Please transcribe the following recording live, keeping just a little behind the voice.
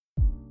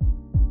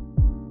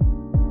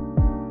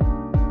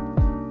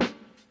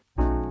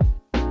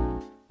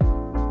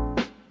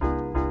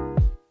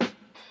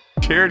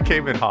Jared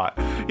came in hot.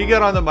 He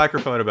got on the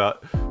microphone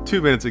about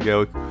 2 minutes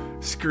ago,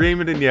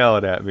 screaming and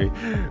yelling at me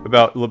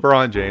about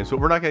LeBron James, but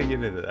we're not going to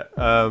get into that.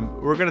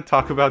 We're going to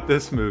talk about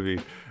this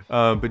movie,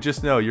 but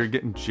just know you're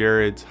getting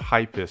Jared's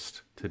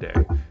hypest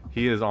today.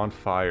 He is on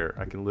fire.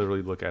 I can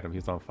literally look at him.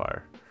 He's on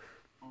fire.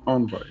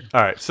 On fire.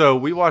 All right, so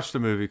we watched a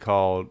movie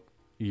called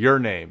Your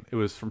Name. It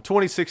was from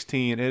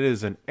 2016. It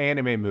is an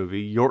anime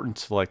movie. Yorton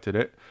selected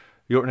it.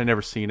 Yorton had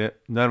never seen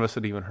it. None of us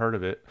had even heard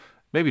of it.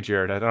 Maybe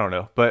Jared had. I don't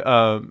know.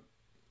 But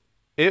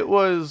it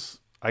was,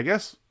 I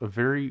guess, a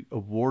very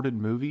awarded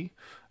movie.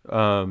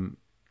 I'll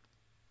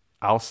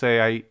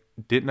say I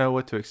didn't know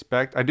what to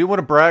expect. I do want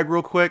to brag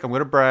real quick. I'm going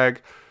to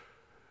brag.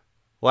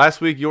 Last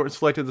week, Yorton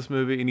selected this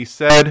movie, and he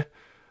said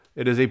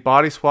it is a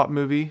body swap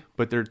movie,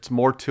 but there's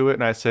more to it.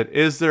 And I said,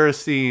 is there a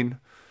scene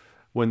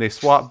when they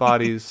swap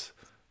bodies,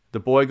 the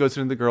boy goes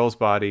into the girl's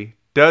body,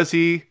 does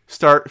he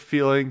start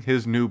feeling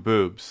his new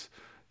boobs?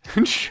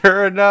 And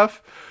sure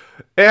enough,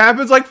 it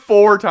happens like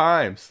 4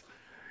 times.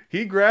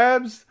 He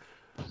grabs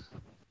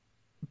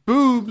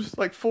boobs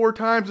like 4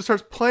 times and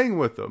starts playing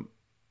with them.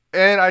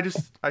 And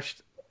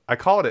I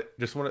called it.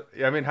 Just want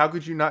to, I mean, how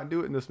could you not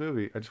do it in this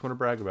movie? I just want to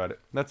brag about it.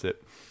 That's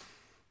it.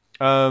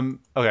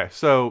 Okay,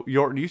 so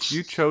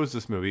you chose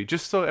this movie.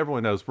 Just so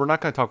everyone knows, we're not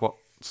going to talk about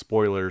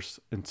spoilers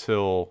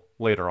until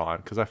later on,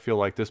 because I feel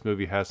like this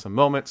movie has some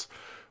moments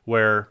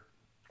where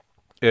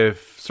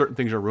if certain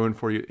things are ruined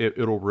for you,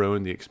 it'll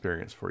ruin the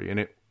experience for you, and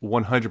it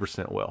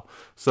 100% will.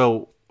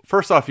 So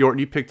first off, Yorton,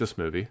 you picked this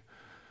movie.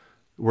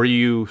 Were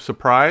you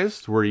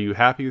surprised? Were you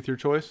happy with your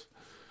choice?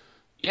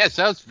 Yes,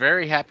 I was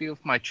very happy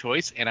with my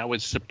choice, and I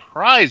was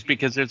surprised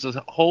because there's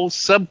a whole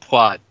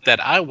subplot that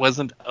I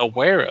wasn't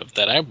aware of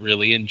that I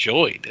really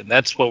enjoyed, and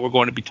that's what we're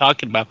going to be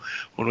talking about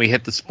when we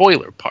hit the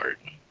spoiler part.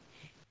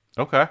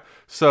 Okay,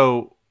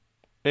 so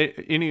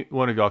any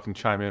one of y'all can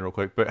chime in real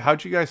quick, but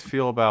how'd you guys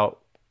feel about,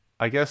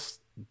 I guess,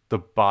 the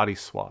body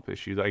swap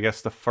issue? I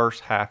guess the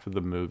first half of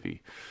the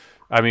movie.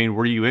 I mean,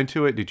 were you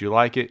into it? Did you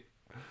like it?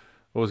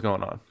 What was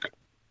going on?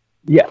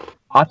 Yeah,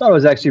 I thought it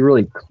was actually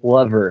really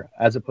clever,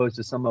 as opposed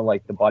to some of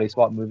like the body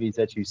swap movies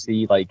that you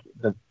see, like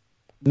the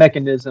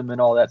mechanism and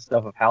all that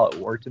stuff of how it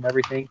works and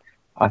everything.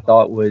 I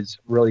thought was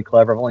really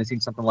clever. I've only seen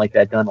something like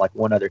that done like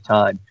one other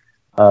time.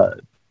 So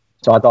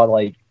I thought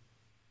like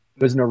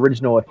it was an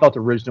original. It felt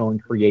original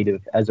and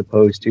creative, as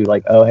opposed to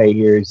like, oh, hey,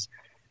 here's,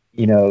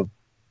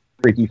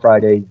 Freaky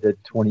Friday, the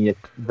 20th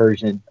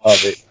version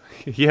of it.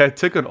 Yeah, it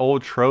took an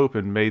old trope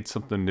and made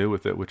something new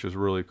with it, which is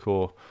really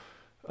cool.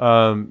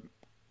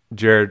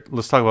 Jared,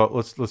 let's talk about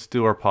let's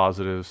do our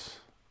positives,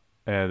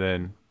 and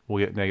then we'll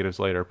get negatives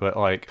later. But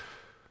like,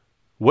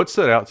 what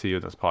stood out to you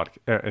in this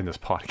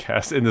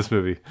podcast in this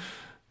movie?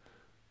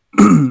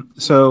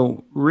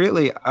 So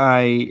really,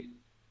 I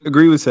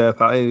agree with Seth.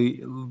 I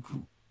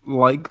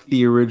like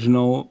the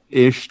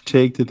original-ish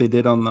take that they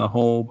did on the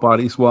whole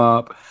body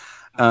swap,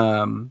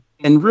 and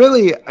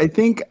really, I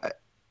think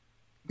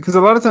because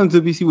a lot of times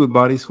WBC with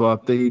body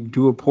swap, they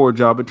do a poor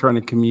job at trying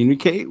to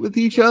communicate with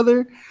each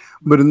other.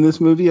 But in this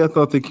movie, I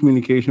thought the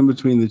communication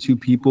between the two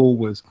people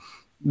was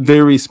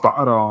very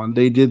spot on.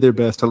 They did their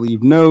best to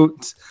leave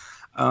notes,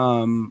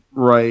 leave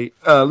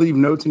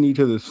notes in each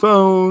other's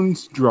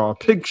phones, draw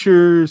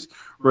pictures,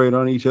 write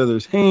on each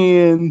other's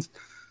hands.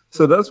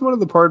 So that's one of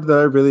the parts that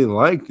I really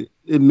liked.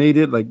 It made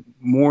it like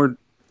more.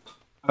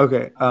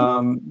 Okay,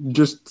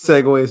 just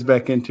segues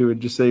back into it.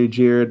 Just say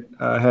Jared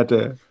had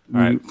to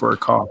mute for a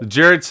call.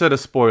 Jared said a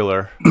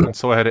spoiler, and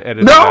so I had to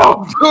edit it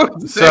out.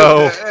 No!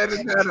 So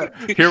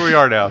here we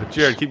are now.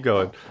 Jared, keep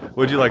going.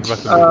 What did you like about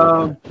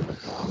the movie?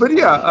 But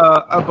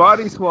yeah, a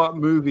body swap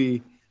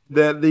movie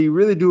that they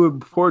really do a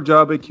poor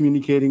job at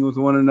communicating with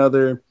one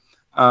another.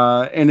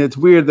 And it's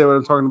weird that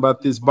I'm talking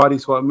about this body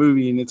swap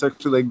movie, and it's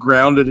actually like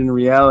grounded in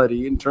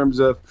reality in terms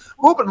of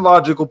what would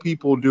logical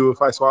people do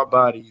if I swap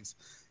bodies.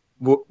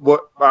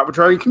 What I would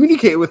try to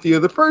communicate with the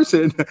other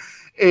person.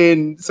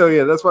 And so,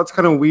 yeah, that's why it's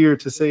kind of weird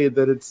to say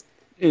that it's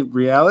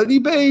reality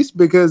based,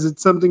 because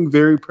it's something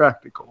very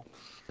practical.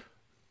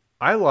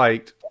 I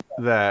liked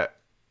that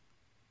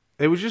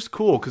it was just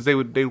cool because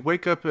they'd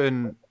wake up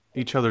in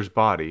each other's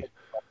body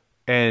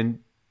and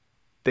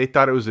they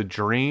thought it was a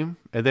dream,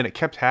 and then it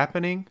kept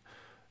happening.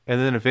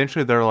 And then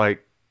eventually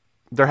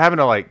they're having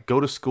to like go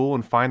to school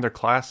and find their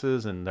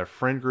classes and their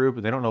friend group,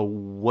 and they don't know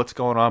what's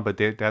going on, but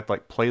they have to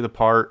like play the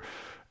part.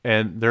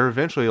 And they're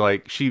eventually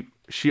like,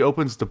 she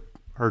opens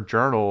her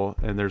journal,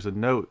 and there's a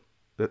note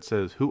that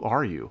says, "Who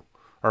are you?"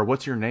 or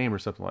 "What's your name?" or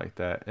something like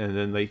that. And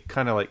then they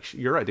kind of like,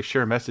 you're right, they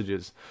share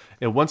messages.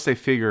 And once they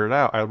figure it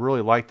out, I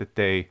really like that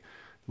they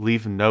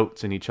leave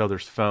notes in each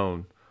other's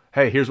phone.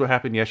 Hey, here's what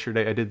happened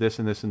yesterday. I did this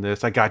and this and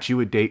this. I got you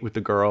a date with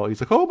the girl.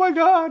 He's like, oh my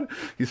God.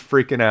 He's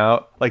freaking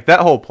out. Like, that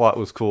whole plot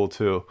was cool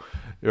too.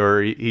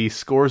 Or he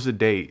scores a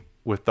date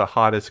with the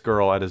hottest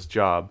girl at his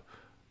job,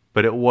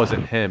 but it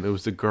wasn't him. It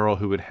was the girl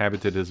who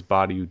inhabited his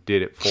body who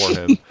did it for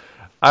him.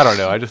 I don't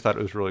know. I just thought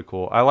it was really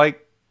cool.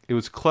 It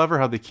was clever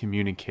how they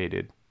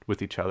communicated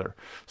with each other.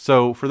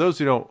 So for those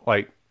who don't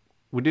like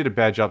we did a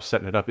bad job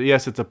setting it up.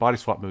 Yes, it's a body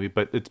swap movie,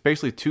 but it's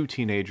basically two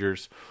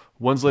teenagers.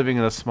 One's living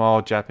in a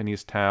small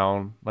Japanese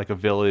town, like a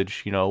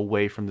village,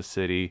 away from the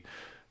city.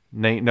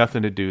 Ain't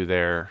nothing to do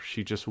there.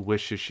 She just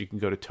wishes she can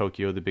go to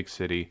Tokyo, the big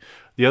city.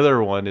 The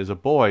other one is a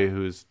boy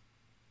who's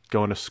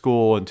going to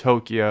school in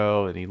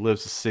Tokyo, and he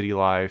lives a city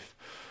life.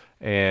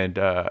 And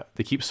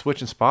they keep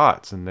switching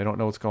spots, and they don't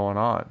know what's going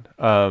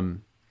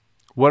on.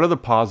 What are the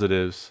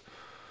positives,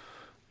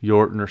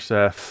 Yorton or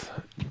Seth,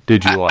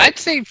 did you like? I'd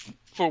say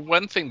for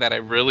one thing that I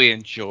really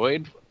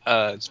enjoyed,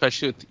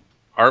 especially with the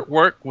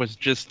artwork, was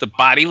just the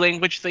body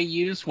language they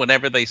used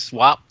whenever they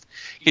swapped.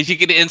 Because you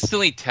could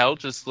instantly tell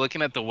just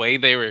looking at the way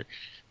they're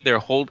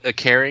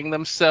carrying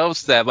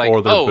themselves that like,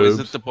 is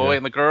it the boy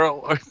and the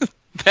girl or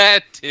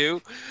that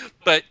too?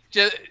 But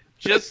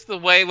just the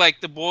way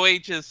like the boy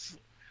just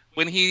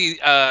when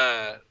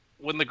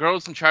the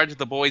girl's in charge of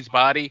the boy's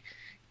body,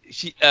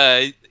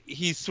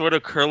 he's sort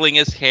of curling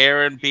his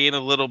hair and being a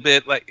little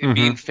bit like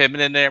being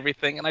feminine and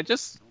everything, and I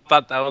just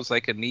thought that was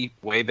like a neat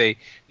way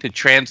to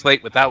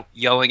translate without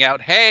yelling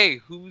out, "Hey,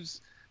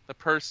 who's the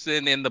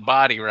person in the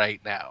body right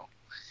now?"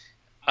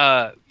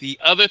 The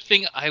other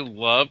thing I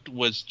loved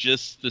was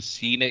just the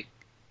scenic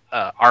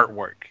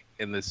artwork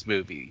in this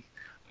movie,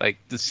 like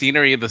the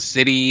scenery of the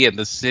city and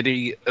the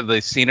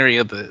scenery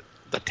of the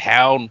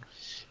town.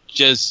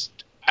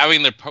 Just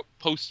having their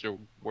poster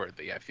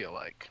worthy, I feel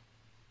like.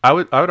 I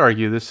would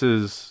argue this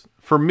is,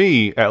 for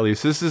me at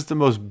least, this is the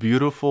most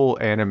beautiful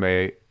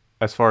anime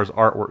as far as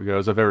artwork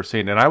goes I've ever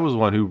seen. And I was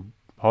one who,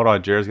 hold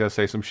on, Jared's got to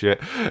say some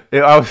shit.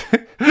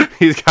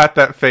 He's got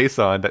that face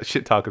on, that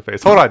shit talking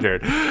face. Hold on,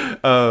 Jared.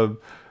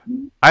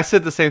 I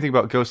said the same thing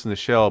about Ghost in the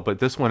Shell, but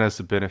this one has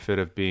the benefit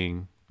of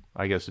being,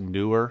 I guess,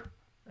 newer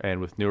and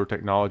with newer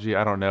technology.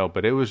 I don't know,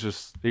 but it was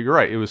just, you're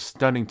right, it was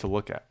stunning to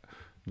look at.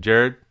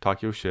 Jared,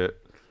 talk your shit.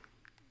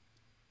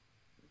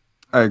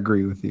 I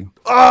agree with you.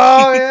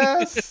 Oh,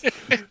 yes!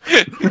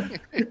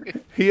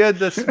 He had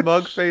the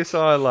smug face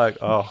on like,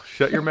 oh,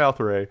 shut your mouth,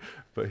 Ray.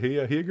 But he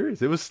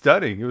agrees. It was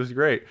stunning. It was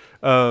great.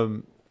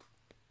 All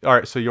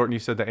right, so Yorton, you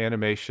said the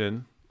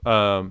animation.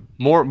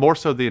 More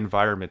so the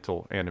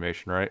environmental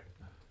animation, right?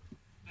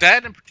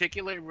 That in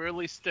particular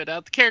really stood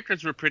out. The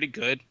characters were pretty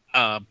good,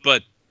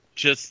 but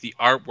just the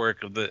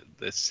artwork of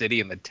the city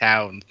and the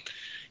town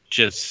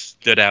just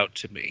stood out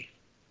to me.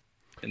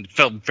 And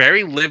felt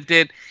very lived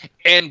in.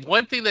 And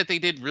one thing that they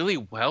did really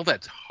well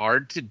that's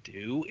hard to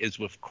do is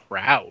with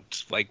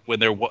crowds. Like when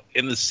they're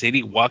in the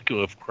city, walking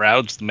with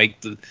crowds to make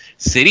the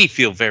city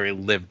feel very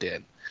lived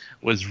in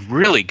was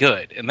really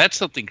good. And that's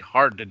something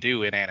hard to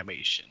do in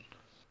animation.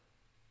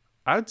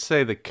 I'd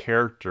say the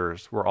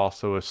characters were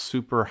also a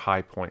super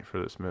high point for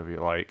this movie.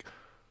 Like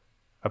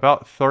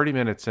about 30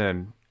 minutes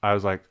in, I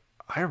was like,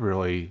 I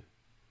really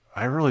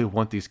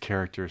want these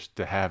characters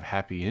to have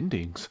happy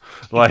endings.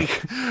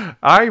 Like,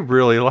 I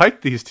really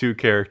like these two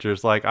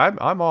characters. Like,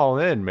 I'm all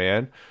in,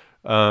 man.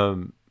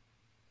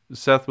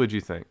 Seth, what'd you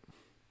think?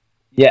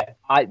 Yeah,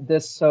 I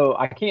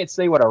can't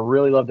say what I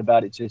really loved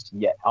about it just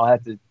yet. I'll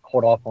have to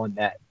hold off on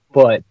that.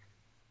 But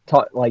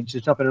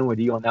just jumping in with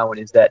you on that one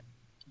is that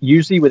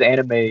usually with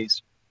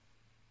animes,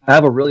 I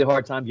have a really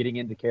hard time getting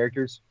into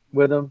characters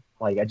with them.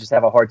 Like, I just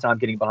have a hard time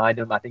getting behind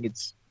them. I think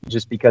it's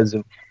just because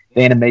of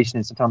the animation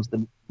and sometimes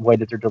the way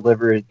that they're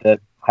delivered, the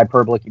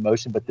hyperbolic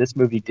emotion. But this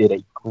movie did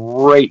a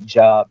great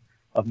job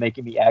of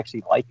making me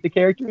actually like the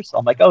characters. So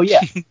I'm like, oh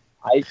yeah,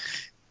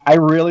 I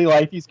really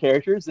like these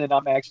characters, and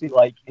I'm actually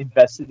like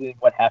invested in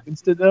what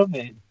happens to them.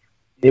 And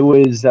it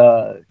was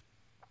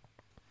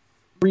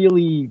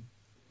really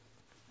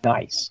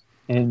nice.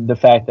 And the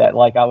fact that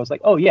like I was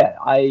like, oh yeah,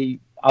 I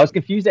was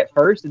confused at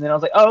first, and then I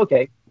was like, oh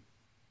okay,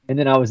 and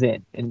then I was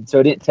in. And so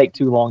it didn't take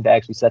too long to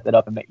actually set that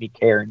up and make me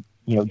care and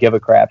give a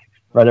crap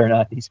whether or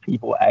not these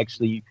people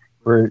actually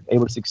were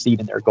able to succeed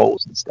in their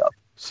goals and stuff.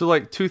 So,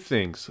 like, two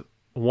things.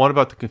 One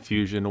about the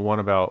confusion, one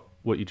about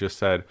what you just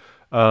said.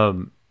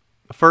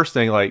 First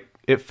thing, like,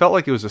 it felt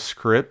like it was a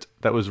script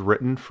that was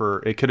written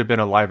it could have been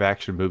a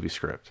live-action movie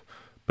script,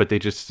 but they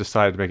just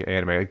decided to make it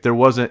anime. Like, there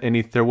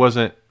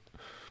wasn't,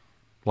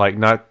 like,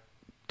 not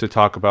to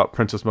talk about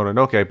Princess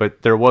Mononoke,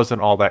 but there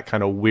wasn't all that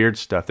kind of weird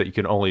stuff that you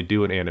can only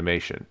do in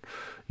animation,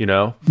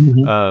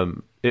 Mm-hmm.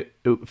 It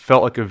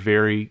felt like a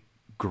very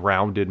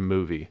grounded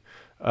movie.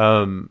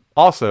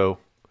 Also,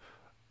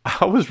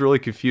 I was really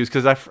confused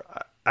because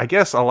I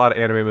guess a lot of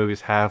anime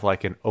movies have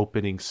like an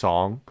opening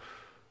song,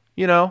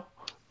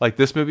 like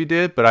this movie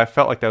did, but I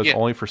felt like that was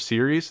only for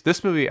series.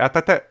 This movie, I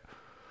thought that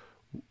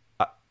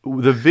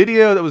the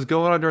video that was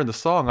going on during the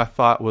song, I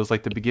thought was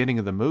like the beginning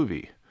of the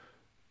movie,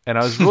 and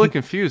I was really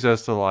confused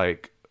as to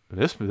like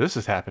this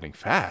is happening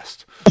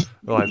fast.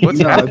 Like,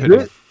 what's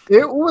happening?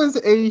 It was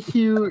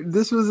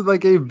this was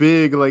like a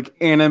big like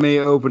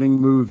anime opening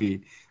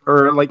movie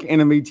or like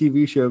anime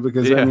TV show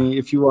because I mean,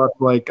 if you watch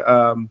like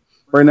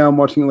right now I'm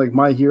watching like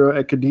My Hero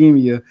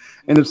Academia,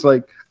 and it's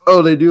like,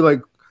 oh, they do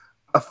like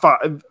a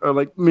 5 or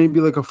like maybe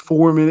like a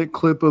 4-minute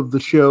clip of the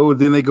show,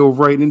 then they go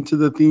right into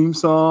the theme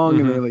song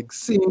and they like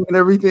sing and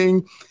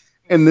everything,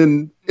 and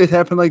then it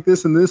happened like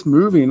this in this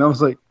movie, and I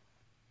was like,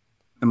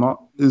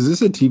 Is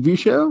this a TV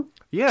show?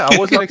 Yeah, I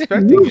wasn't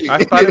expecting.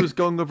 I thought it was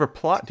going over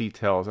plot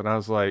details, and I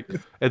was like,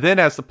 and then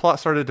as the plot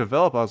started to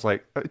develop, I was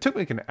like, it took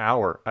me like an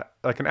hour, and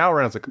I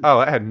was like, oh,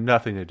 that had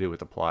nothing to do with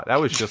the plot.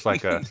 That was just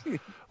like a,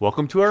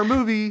 welcome to our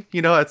movie.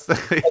 You know, it's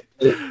it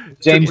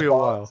James took me a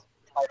while.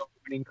 Title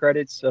opening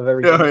credits of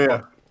everything. Oh,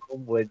 yeah.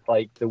 With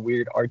like the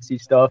weird artsy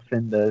stuff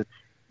and the,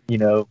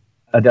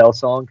 Adele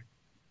song.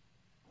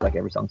 Like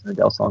every song's an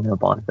Adele song in a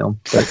Bond film.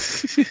 But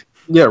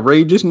Yeah,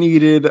 Ray just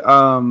needed,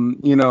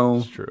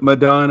 true.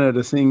 Madonna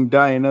to sing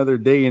 "Die Another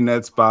Day" in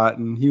that spot,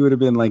 and he would have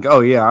been like, "Oh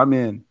yeah, I'm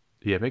in."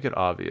 Yeah, make it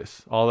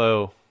obvious.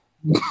 Although,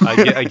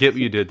 I get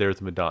what you did there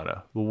with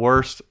Madonna. The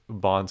worst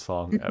Bond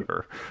song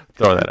ever.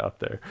 Throw that out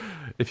there.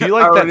 If you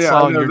like that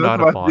song, you're not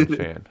a Bond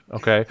fan.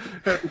 Okay.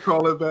 Had to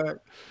call it back.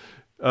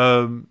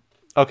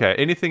 Okay.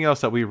 Anything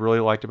else that we really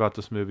liked about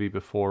this movie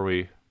before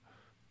we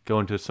go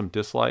into some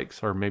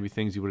dislikes or maybe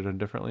things you would have done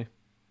differently?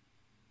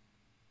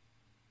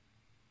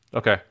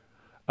 Okay.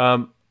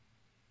 I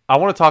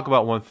want to talk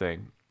about one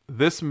thing.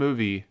 This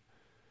movie,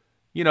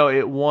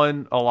 it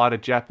won a lot of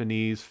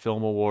Japanese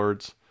film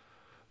awards,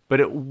 but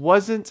it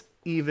wasn't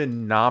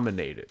even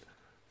nominated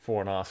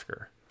for an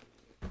Oscar.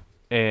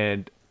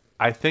 And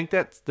I think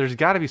that there's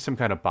got to be some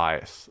kind of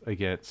bias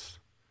against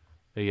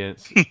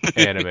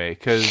anime,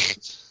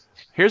 because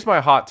here's my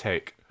hot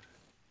take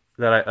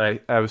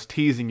that I was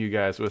teasing you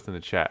guys with in the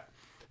chat.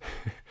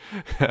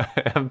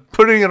 I'm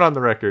putting it on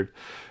the record.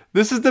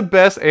 This is the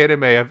best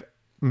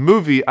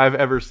movie I've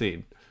ever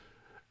seen.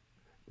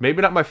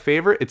 Maybe not my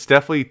favorite. It's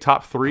definitely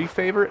top 3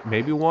 favorite.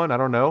 Maybe 1. I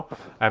don't know.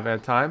 I haven't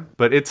had time.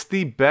 But it's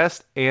the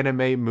best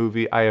anime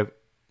movie I have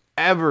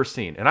ever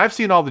seen. And I've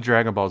seen all the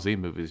Dragon Ball Z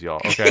movies, y'all.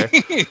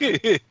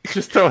 Okay?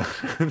 Just throw it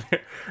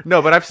there.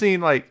 No, but I've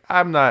seen,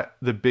 I'm not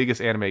the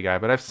biggest anime guy,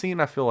 but I've seen,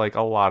 I feel like,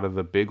 a lot of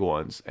the big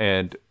ones.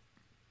 And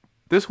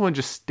this one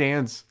just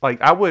stands,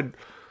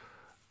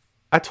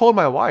 I told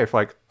my wife,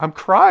 I'm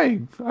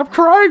crying. I'm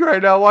crying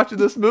right now watching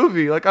this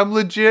movie. I'm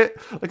legit,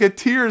 a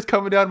tear is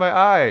coming down my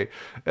eye.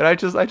 And I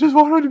just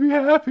want her to be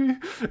happy.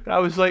 And I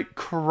was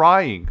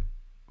crying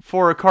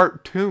for a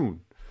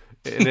cartoon.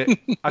 And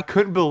I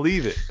couldn't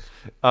believe it.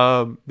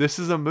 This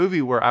is a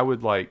movie where I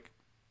would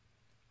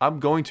I'm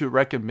going to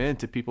recommend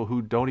to people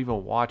who don't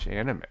even watch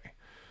anime.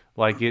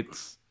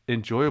 It's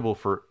enjoyable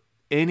for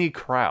any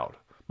crowd.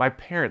 My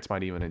parents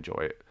might even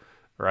enjoy it.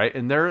 Right,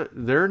 and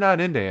they're not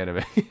into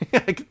anime. I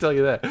can tell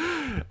you that.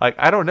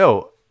 I don't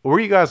know. Where are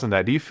you guys on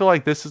that? Do you feel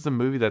like this is a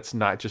movie that's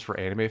not just for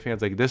anime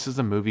fans? This is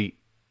a movie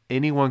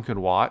anyone can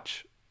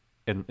watch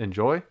and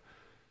enjoy?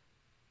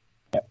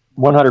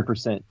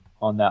 100%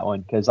 on that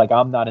one, because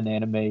I'm not an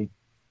anime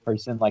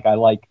person. I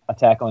like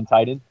Attack on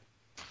Titan.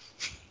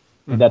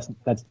 And that's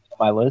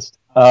my list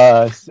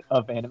of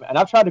anime. And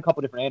I've tried a couple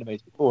different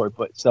animes before,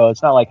 but so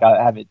it's not like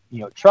I haven't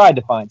tried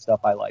to find stuff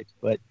I liked.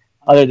 But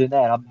other than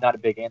that, I'm not a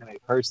big anime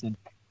person.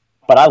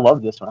 But I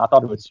love this one. I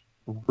thought it was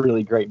a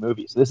really great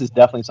movie. So this is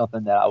definitely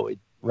something that I would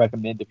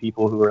recommend to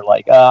people who are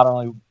like, I don't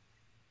really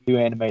do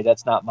anime.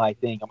 That's not my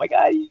thing. I'm like,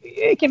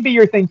 it can be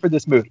your thing for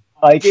this movie.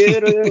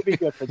 It'll be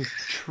good for this.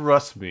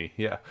 Trust me.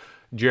 Yeah.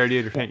 Jared,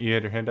 you had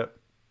your hand up?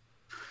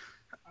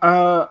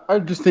 I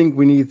just think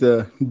we need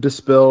to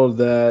dispel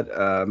that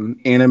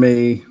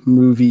anime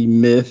movie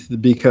myth,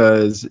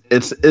 because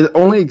it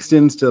only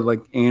extends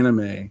to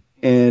anime.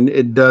 And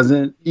it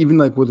doesn't, even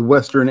with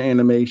Western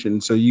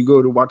animation. So you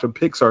go to watch a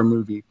Pixar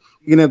movie,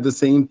 you can have the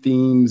same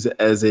themes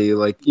as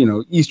a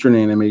Eastern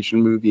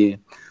animation movie,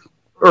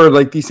 or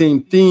the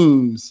same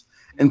themes.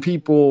 And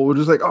people were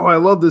just like, "Oh, I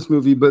love this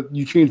movie," but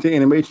you change the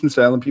animation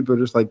style, and people are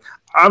just like,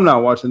 "I'm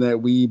not watching that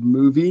weeb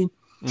movie."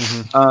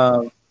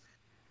 Mm-hmm.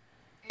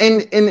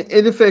 And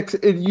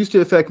it used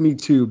to affect me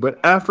too. But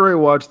after I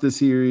watched the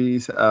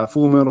series,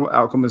 Full Metal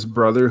Alchemist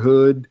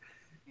Brotherhood.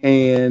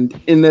 And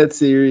in that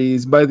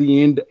series, by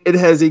the end, it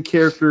has a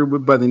character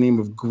by the name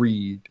of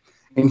Greed.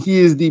 And he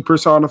is the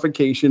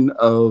personification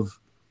of,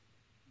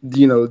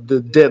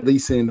 the deadly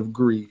sin of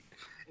greed.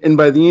 And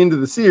by the end of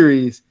the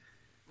series,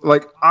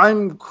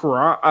 I'm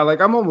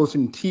I'm almost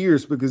in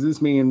tears because this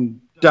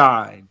man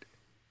died.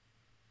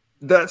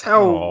 That's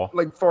how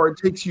far it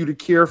takes you to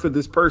care for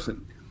this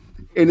person.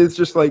 And it's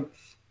just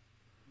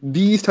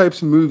these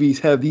types of movies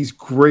have these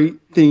great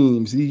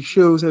themes. These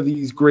shows have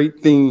these great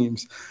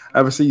themes.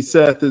 Obviously,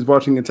 Seth is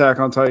watching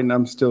Attack on Titan.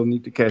 I'm still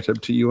need to catch up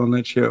to you on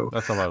that show.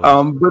 That's on my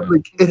list.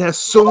 But it has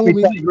so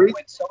many great.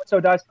 So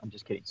dies. I'm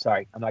just kidding.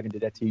 Sorry, I'm not gonna do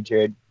that to you,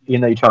 Jared.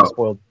 Even though you tried to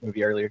spoil the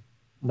movie earlier,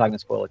 I'm not gonna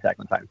spoil Attack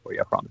on Titan for you.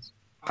 I promise.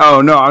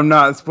 Oh no, I'm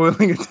not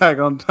spoiling Attack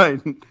on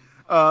Titan.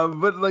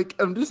 But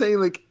I'm just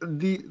saying,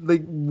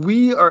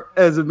 we are,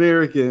 as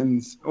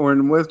Americans or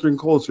in Western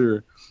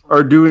culture,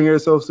 are doing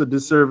ourselves a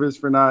disservice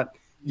for not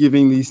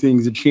giving these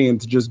things a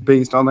chance just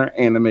based on their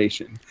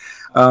animation,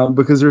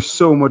 because there's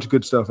so much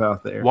good stuff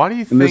out there. Why do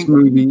you think this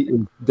movie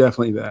is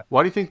definitely that?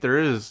 Why do you think there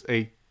is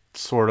a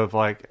sort of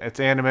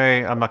it's anime,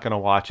 I'm not going to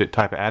watch it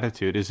type of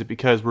attitude? Is it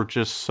because we're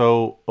just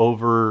so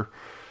over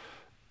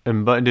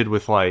abundant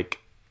with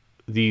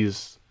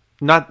these?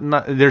 Not.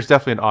 There's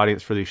definitely an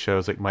audience for these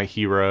shows like My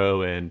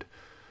Hero and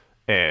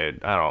and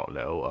I don't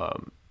know,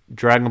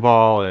 Dragon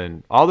Ball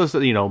and all this,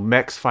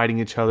 mechs fighting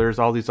each other,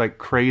 all these like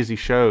crazy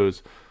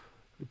shows.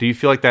 Do you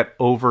feel like that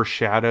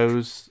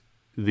overshadows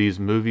these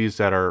movies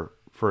that are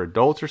for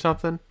adults or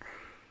something?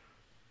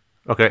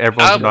 Okay,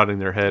 everyone's nodding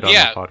their head on the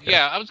podcast.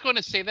 Yeah, I was going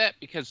to say that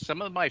because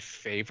some of my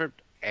favorite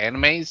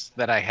animes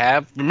that I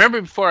have. Remember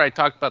before I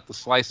talked about the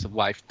slice of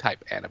life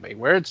type anime,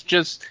 where it's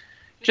just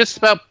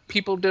about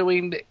people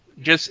doing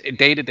just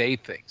day-to-day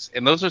things.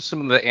 And those are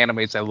some of the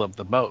animes I love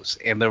the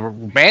most. And the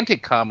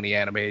romantic comedy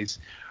animes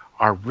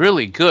are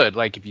really good.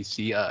 Like if you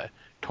see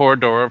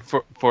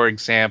Toradora, for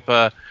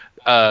example,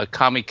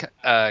 Kami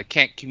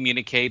Can't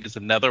Communicate is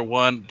another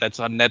one that's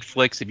on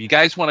Netflix. If you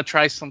guys want to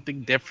try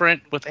something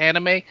different with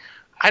anime,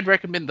 I'd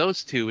recommend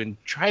those two and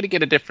try to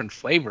get a different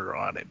flavor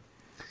on it.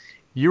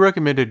 You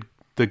recommended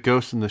the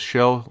Ghost in the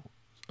Shell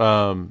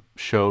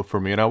show for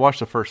me, and I watched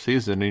the first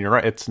season, and you're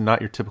right, it's not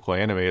your typical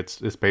anime. It's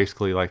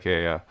basically like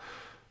a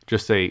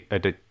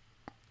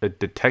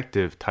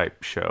detective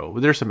type show.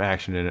 There's some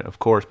action in it, of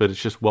course, but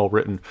it's just well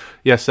written.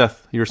 Yeah,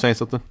 Seth, you were saying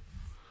something?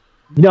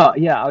 No,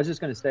 yeah, I was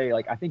just going to say,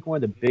 like, I think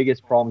one of the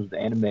biggest problems with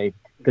anime,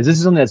 because this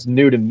is something that's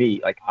new to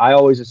me, like, I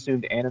always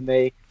assumed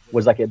anime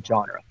was like a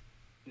genre.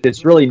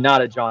 It's really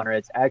not a genre.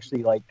 It's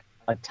actually like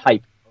a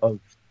type of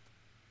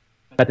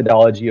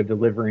methodology of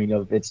delivering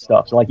of its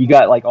stuff. So like you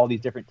got like all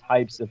these different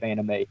types of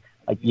anime.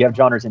 Like you have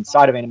genres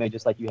inside of anime,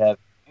 just like you have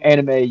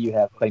anime, you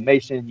have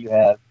claymation, you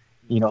have,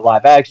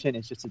 live action.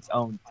 It's just its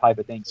own type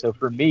of thing. So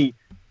for me,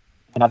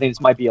 and I think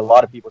this might be a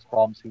lot of people's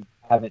problems who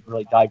haven't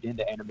really dived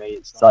into anime,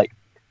 it's like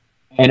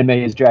anime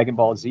is Dragon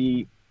Ball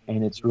Z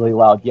and it's really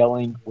loud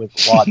yelling with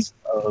lots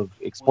of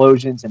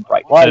explosions and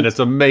bright lights. And it's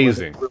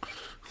amazing.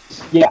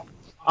 Yeah.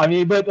 I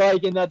mean, but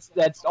like, and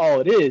that's all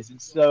it is.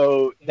 And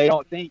so they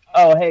don't think,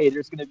 oh, hey,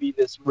 there's going to be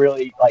this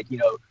really like,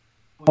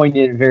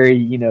 poignant,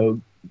 very,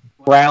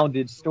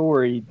 grounded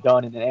story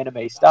done in an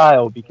anime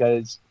style,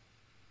 because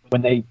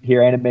when they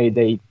hear anime,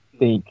 they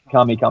think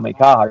Kame Kame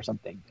Ka or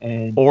something.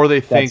 Or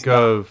they think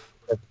of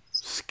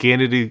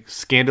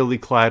scantily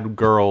clad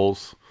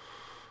girls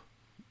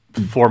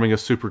forming a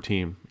super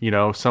team,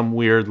 some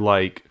weird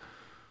like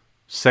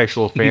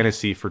sexual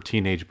fantasy for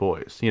teenage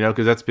boys,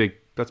 because that's big.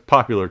 That's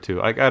popular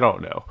too. I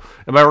don't know.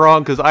 Am I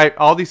wrong? Because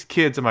all these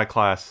kids in my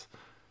class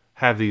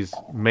have these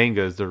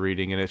mangas they're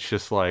reading, and it's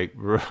just like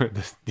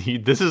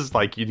this is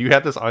like you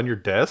have this on your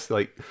desk.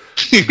 Like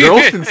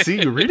girls can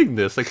see you reading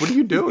this. Like, what are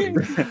you doing?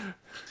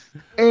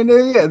 And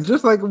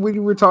just like we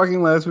were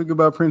talking last week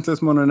about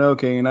Princess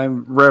Mononoke, and I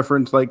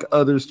referenced like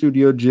other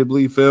Studio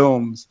Ghibli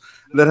films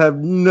that have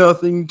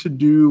nothing to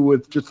do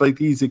with just like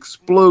these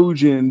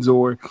explosions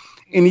or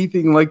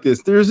anything like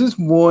this. There's this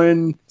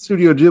one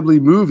Studio Ghibli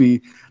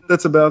movie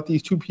that's about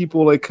these two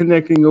people like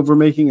connecting over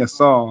making a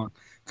song,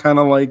 kind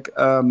of like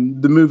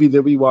the movie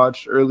that we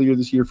watched earlier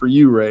this year for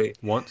you, Ray.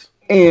 Once.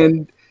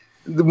 And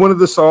one of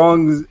the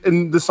songs,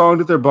 and the song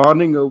that they're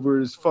bonding over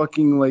is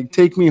fucking like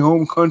 "Take Me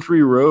Home,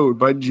 Country Road"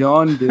 by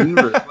John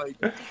Denver.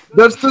 Like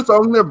that's the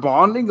song they're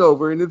bonding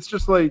over, and it's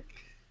just like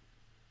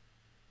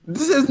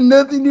this has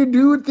nothing to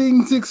do with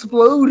things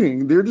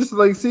exploding. They're just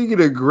like singing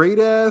a great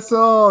ass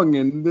song,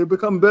 and they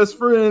become best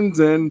friends,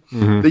 and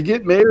they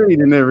get married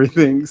and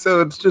everything.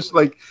 So it's just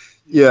like,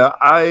 yeah,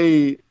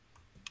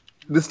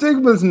 the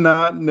stigma is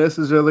not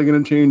necessarily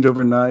going to change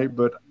overnight,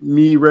 but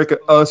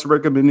us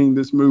recommending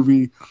this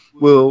movie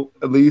will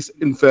at least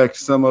infect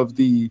some of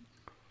the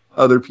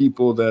other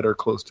people that are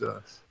close to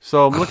us.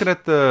 So I'm looking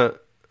at the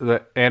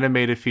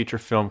animated feature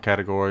film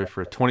category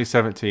for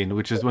 2017,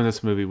 which is when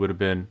this movie would have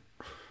been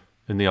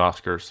in the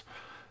Oscars.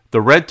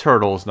 The Red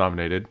Turtle is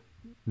nominated.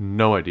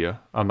 No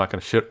idea. I'm not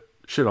going to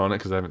shit on it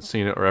because I haven't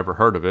seen it or ever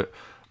heard of it.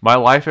 My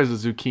Life as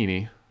a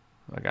Zucchini.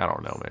 Like, I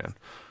don't know, man.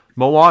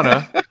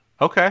 Moana.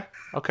 Okay.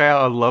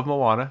 I love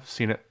Moana. I've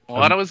seen it.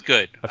 Moana was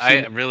good.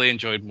 I really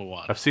enjoyed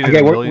Moana. I've seen it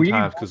a million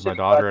times because my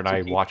daughter and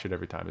I watch it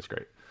every time. It's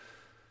great.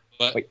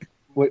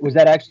 Wait, was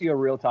that actually a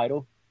real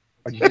title?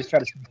 Or did you just try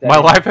to... My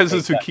Life as a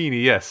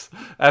Zucchini, yes.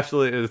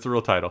 Absolutely, it's a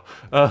real title.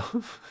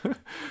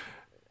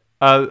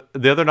 The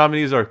other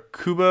nominees are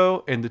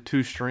Kubo and the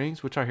Two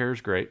Strings, which I hear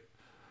is great.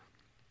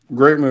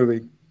 Great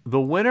movie.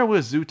 The winner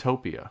was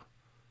Zootopia.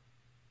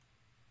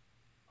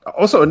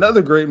 Also,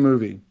 another great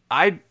movie.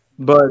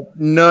 But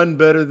none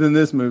better than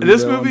this movie.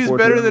 This movie is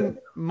better than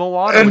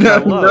Moana. And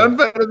none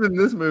better than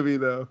this movie,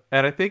 though.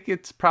 And I think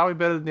it's probably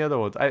better than the other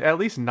ones. I at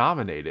least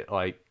nominate it.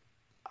 Like,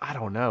 I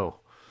don't know.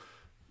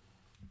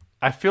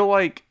 I feel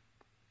like...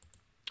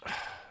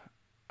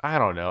 I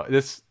don't know.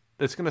 It's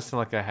going to sound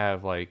like I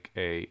have like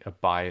a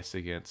bias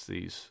against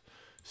these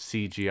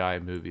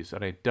CGI movies,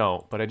 and I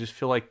don't, but I just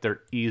feel like they're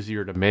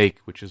easier to make,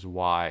 which is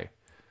why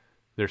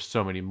there's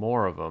so many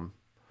more of them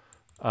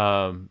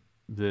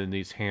than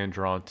these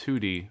hand-drawn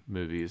 2D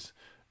movies.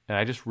 And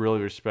I just really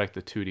respect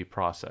the 2D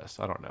process.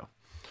 I don't know.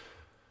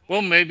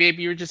 Well, maybe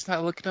you're just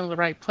not looking in the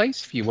right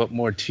place if you want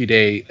more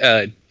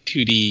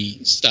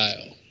 2D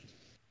style.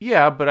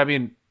 Yeah, but I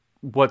mean,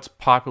 what's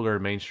popular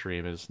in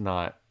mainstream is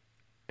not...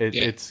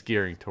 It's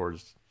gearing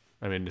towards...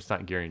 I mean, it's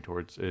not gearing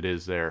towards. It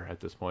is there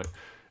at this point.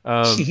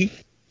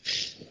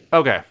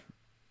 Okay.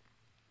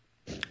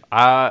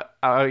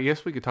 I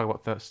guess we could talk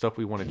about that stuff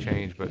we want to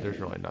change, but there's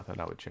really nothing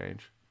I would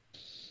change.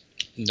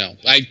 No,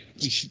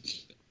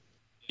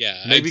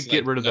 yeah. Maybe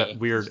get rid of that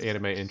weird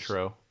anime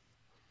intro.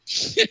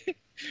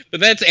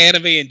 But that's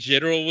anime in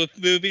general with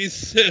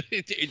movies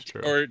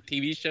or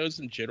TV shows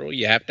in general.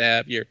 You have to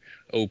have your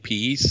OP.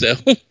 So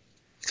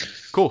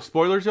cool.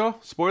 Spoilers, y'all.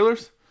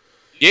 Spoilers.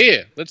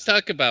 Yeah, let's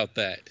talk about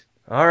that.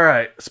 All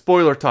right,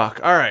 spoiler talk.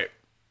 All right.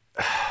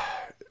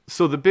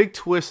 So the big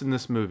twist in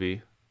this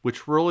movie,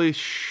 which really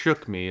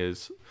shook me,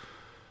 is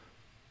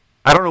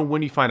I don't know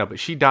when you find out, but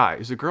she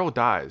dies. The girl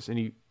dies,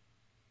 and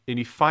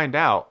you find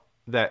out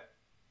that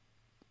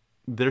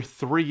they're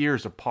 3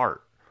 years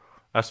apart.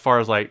 As far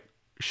as like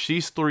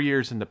she's 3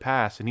 years in the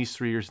past and he's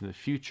 3 years in the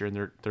future,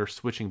 and they're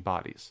switching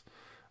bodies.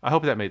 I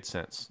hope that made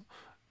sense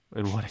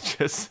in what I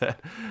just said.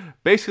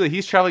 Basically,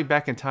 he's traveling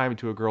back in time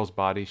into a girl's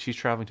body. She's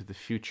traveling to the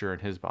future in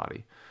his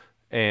body,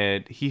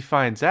 and he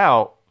finds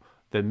out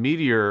the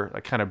meteor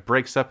like kind of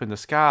breaks up in the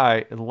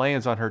sky and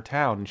lands on her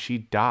town, and she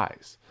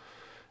dies.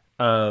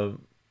 And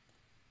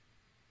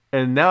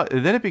then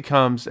it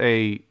becomes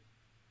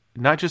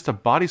not just a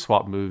body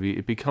swap movie.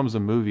 It becomes a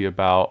movie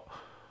about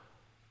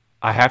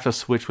I have to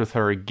switch with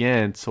her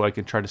again so I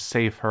can try to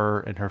save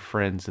her and her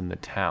friends in the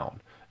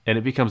town, and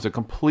it becomes a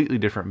completely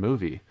different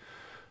movie.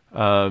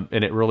 And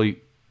it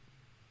really,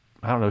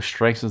 I don't know,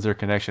 strengthens their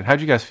connection.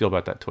 How'd you guys feel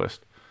about that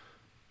twist?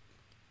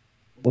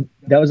 Well,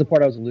 that was the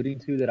part I was alluding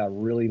to that I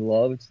really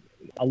loved.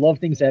 I love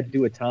things that have to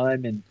do with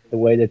time and the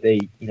way that they,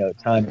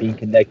 time being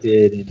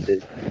connected, and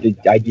the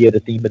idea, the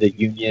theme of the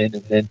union,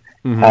 and then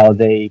how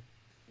they,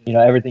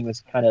 everything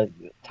was kind of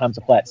time's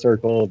a flat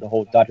circle, the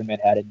whole Dr.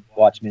 Manhattan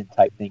Watchmen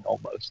type thing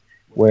almost,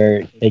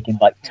 where they can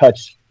like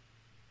touch,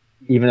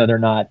 even though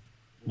they're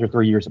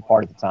 3 years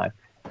apart at the time.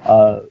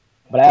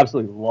 But I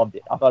absolutely loved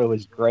it. I thought it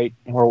was great.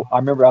 And I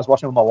remember I was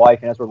watching it with my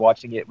wife, and as we're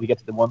watching it, we get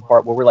to the one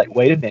part where we're like,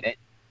 wait a minute,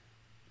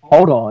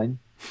 hold on.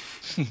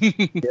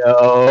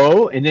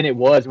 And then it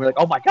was, and we're like,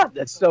 oh my God,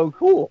 that's so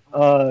cool.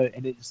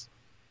 And it's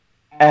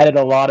added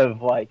a lot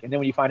of like, and then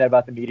when you find out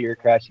about the meteor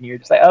crashing, you're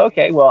just like, oh,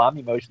 okay, well, I'm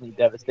emotionally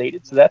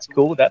devastated, so that's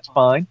cool, that's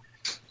fine.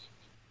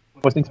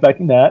 Wasn't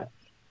expecting that.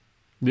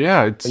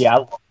 Yeah, it's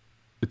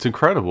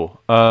incredible.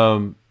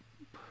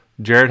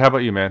 Jared, how about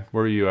you, man?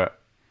 Where are you at?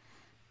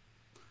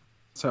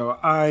 So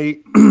I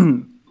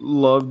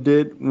loved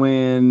it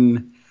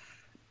when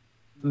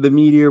the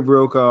meteor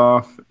broke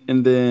off,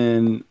 and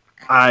then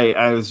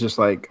I was just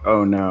like,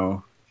 oh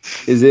no,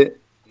 is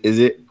it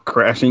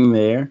crashing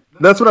there?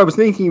 That's what I was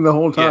thinking the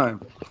whole time.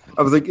 Yeah.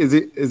 I was like, is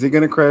it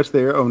gonna crash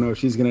there? Oh no,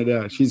 she's gonna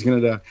die. She's gonna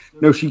die.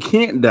 No, she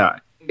can't die.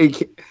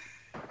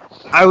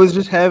 I was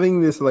just having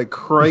this like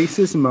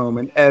crisis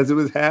moment as it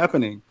was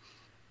happening.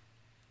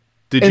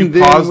 Did you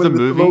pause the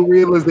movie? The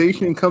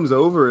realization comes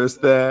over us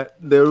that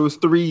there was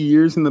 3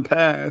 years in the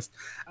past.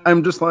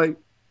 I'm just like,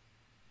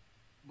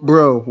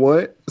 bro,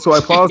 what? So I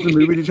paused the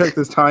movie to check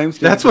this timestamp.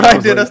 That's what I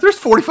did. Like, there's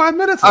 45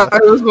 minutes left. I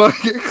was like,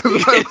 I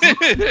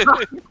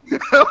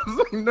was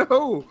like,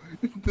 no,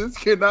 this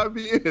cannot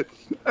be it.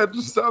 I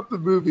just stopped the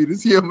movie to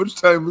see how much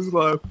time was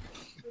left.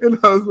 And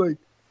I was like,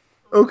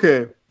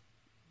 okay.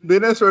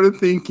 Then I started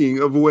thinking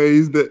of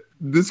ways that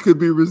this could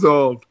be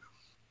resolved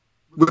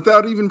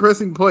without even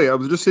pressing play. I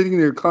was just sitting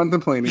there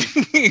contemplating.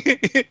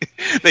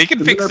 They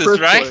can fix this,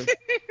 right?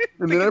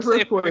 And then I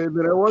pressed play, and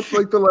then I watched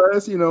like the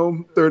last,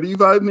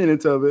 35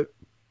 minutes of it.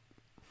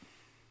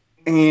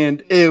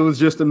 And it was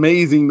just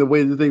amazing the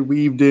way that they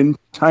weaved in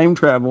time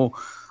travel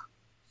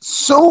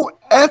so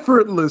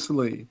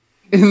effortlessly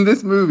in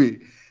this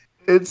movie.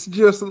 It's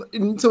just,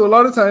 so a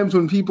lot of times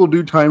when people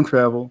do time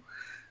travel,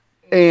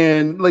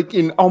 and like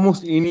in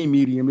almost any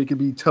medium, it could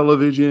be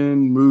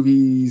television,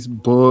 movies,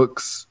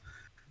 books,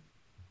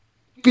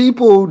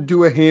 people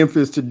do a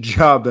ham-fisted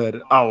job at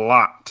it a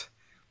lot.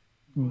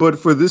 But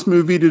for this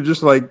movie to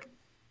just like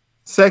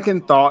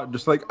second thought,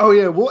 just like, oh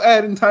yeah, we'll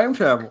add in time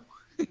travel.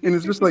 And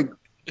it's just like,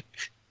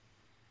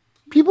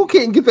 people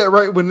can't get that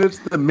right when it's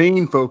the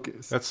main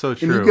focus. That's so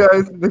true. And you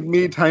guys like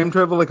made time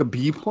travel like a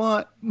B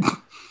plot.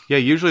 Yeah,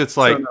 usually it's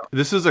like,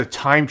 this is a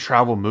time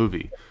travel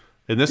movie.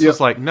 And this is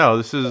like, no,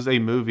 this is a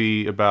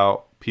movie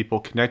about people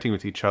connecting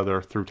with each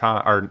other through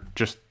time, or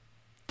just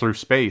through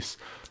space.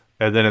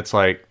 And then it's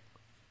like,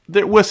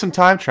 there was some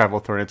time travel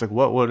thrown. It's like,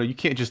 what? You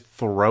can't just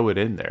throw it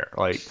in there.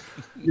 Like,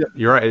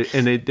 you're right,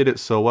 and they did it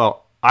so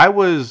well. There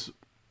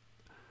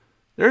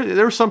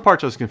were some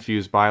parts I was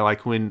confused by,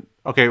 like when.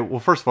 Okay, well,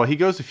 first of all, he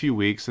goes a few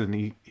weeks,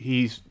 and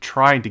he's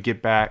trying to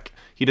get back.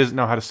 He doesn't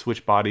know how to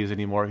switch bodies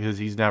anymore because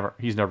he's never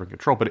in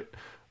control. But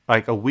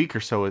like a week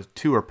or so,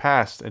 two are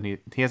passed, and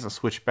he hasn't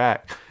switched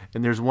back.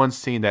 And there's one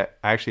scene that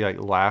I actually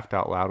like laughed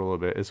out loud a little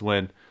bit. Is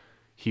when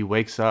he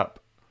wakes up,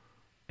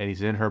 and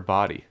he's in her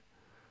body.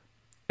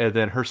 And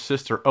then her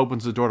sister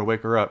opens the door to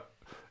wake her up.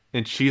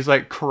 And she's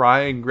like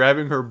crying,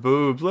 grabbing her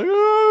boobs, like,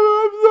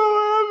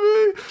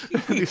 oh, I'm so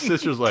happy. And the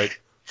sister's like,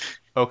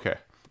 okay.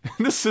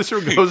 And the sister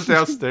goes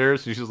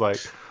downstairs and she's like,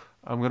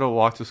 I'm going to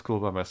walk to school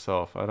by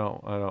myself. I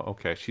don't,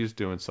 okay. She's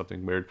doing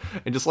something weird.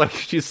 And just like,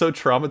 she's so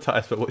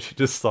traumatized by what she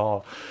just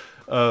saw.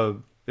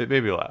 It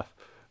made me laugh.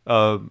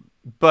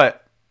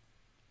 But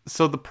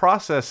so the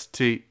process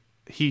to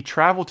he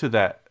traveled to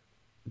that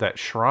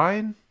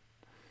shrine.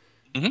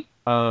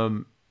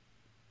 Mhm.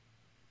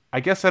 I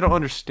guess I don't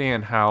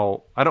understand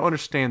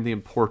the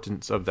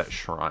importance of that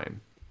shrine.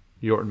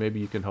 Maybe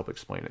you can help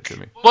explain it to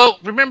me. Well,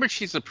 remember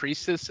she's a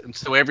priestess, and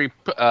so every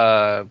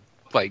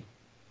like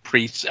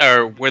priest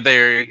or where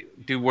they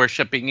do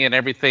worshiping and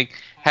everything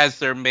has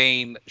their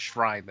main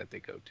shrine that they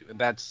go to, and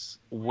that's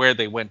where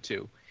they went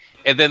to.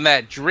 And then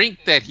that drink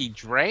that he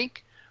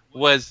drank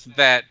was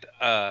that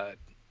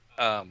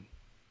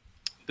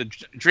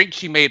drink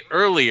she made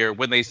earlier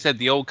when they said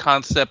the old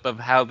concept of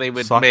how they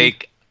would Sake?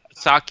 make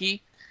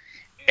sake,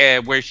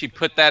 and where she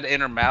put that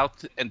in her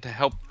mouth and to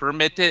help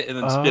ferment it and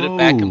then spit it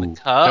back in the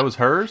cup. That was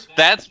hers?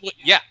 That's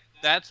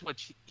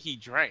what he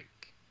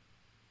drank.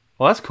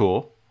 Well, that's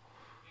cool.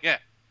 Yeah.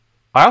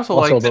 I also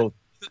like the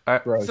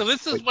So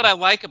this is what I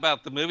like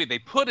about the movie. They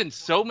put in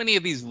so many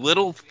of these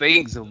little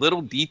things and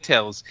little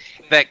details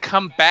that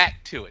come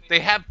back to it. They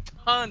have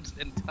tons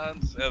and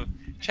tons of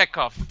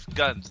Chekhov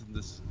guns in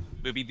this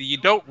movie that you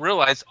don't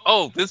realize,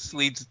 oh, this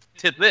leads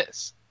to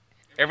this.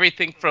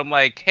 Everything from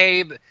like,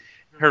 hey,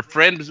 her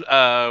friend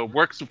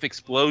works with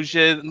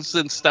explosives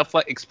and stuff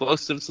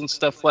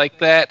like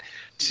that,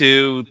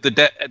 to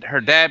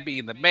her dad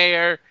being the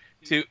mayor,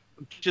 to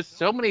just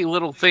so many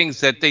little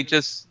things that they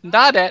just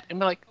nod at and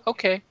be like,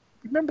 okay,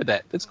 remember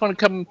that. It's going to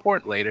come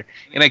important later.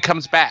 And it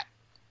comes back.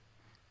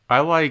 I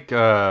like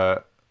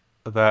that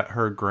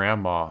her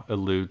grandma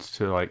alludes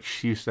to, like,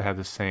 she used to have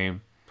the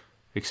same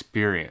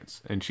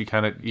experience, and she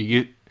kind of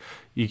you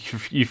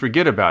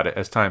forget about it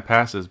as time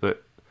passes,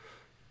 but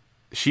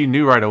she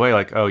knew right away,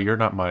 like, oh, you're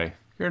not my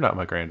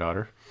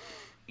granddaughter.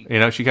 You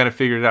know, she kind of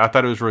figured it out. I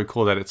thought it was really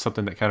cool that it's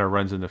something that kind of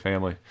runs in the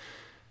family.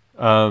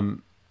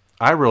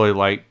 I really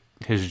like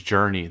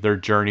their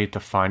journey to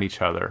find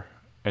each other,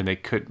 and they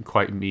couldn't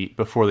quite meet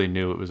before they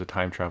knew it was a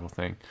time travel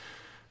thing.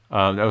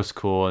 That was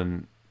cool,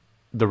 and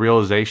the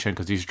realization,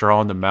 because he's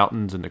drawing the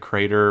mountains and the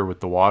crater with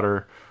the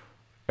water,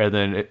 and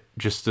then it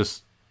just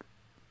this.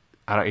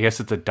 I guess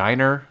it's a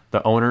diner.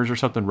 The owners or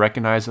something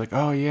recognize, like,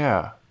 oh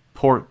yeah,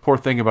 poor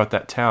thing about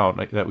that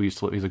town that we used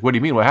to live. He's like, what do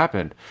you mean? What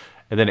happened?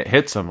 And then it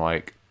hits him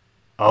like,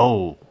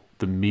 oh,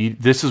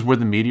 this is where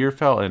the meteor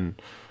fell,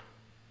 and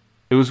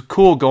it was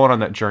cool going on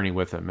that journey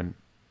with him and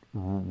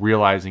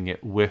realizing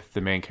it with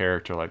the main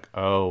character, like,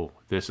 oh,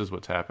 this is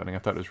what's happening. I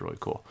thought it was really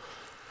cool.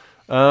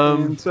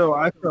 And so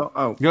I felt.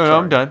 Oh, no,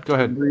 I'm done. Go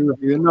ahead.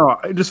 No,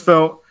 I just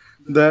felt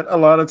that a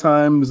lot of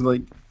times,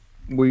 like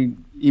when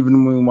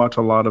we watch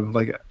a lot of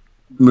like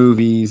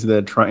movies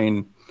that try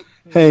and,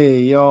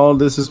 hey, y'all,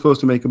 this is supposed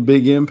to make a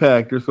big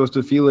impact. You're supposed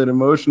to feel it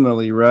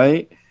emotionally,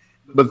 right?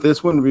 But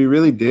this one we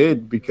really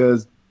did,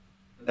 because,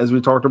 as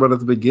we talked about at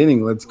the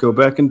beginning, let's go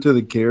back into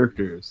the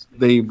characters.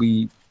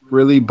 We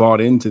really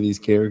bought into these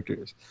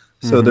characters.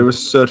 So there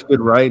was such good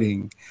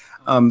writing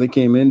that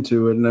came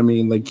into it. And I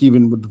mean, like,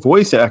 even with the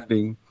voice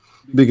acting,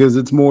 because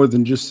it's more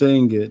than just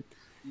saying it.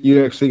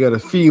 You actually got to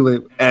feel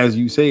it as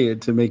you say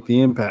it to make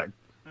the impact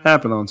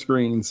happen on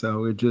screen.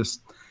 So it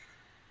just,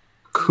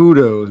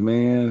 kudos,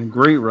 man.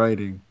 Great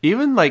writing.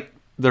 Even like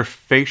their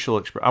facial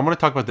expression. I'm going to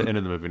talk about the end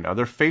of the movie now.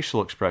 Their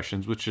facial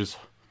expressions, which is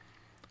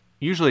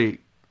usually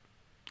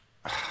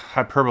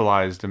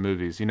hyperbolized in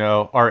movies, you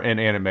know, or in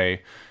anime,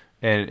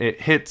 and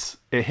it hits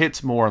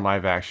more in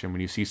live action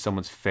when you see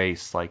someone's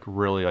face, like,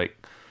 really,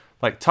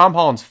 like Tom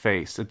Holland's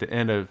face at the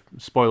end of,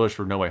 spoilers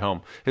for No Way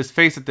Home, his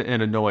face at the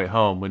end of No Way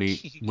Home when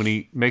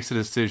he makes a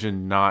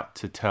decision not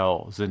to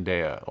tell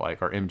Zendaya,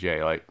 like, or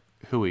MJ, like,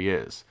 who he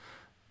is.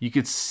 You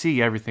could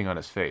see everything on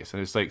his face,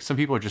 and it's like, some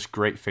people are just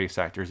great face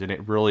actors, and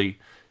it really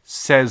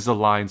says the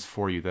lines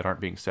for you that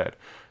aren't being said.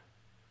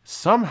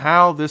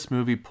 Somehow this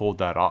movie pulled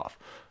that off.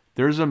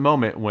 There's a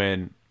moment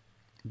when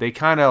they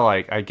kind of,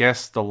 like, I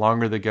guess the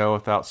longer they go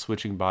without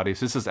switching bodies,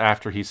 this is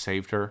after he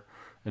saved her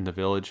in the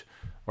village,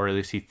 or at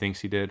least he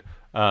thinks he did.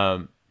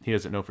 He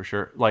doesn't know for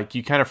sure. Like,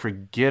 you kind of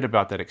forget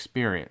about that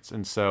experience,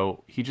 and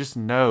so he just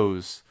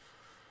knows.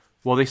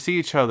 Well, they see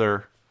each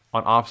other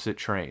on opposite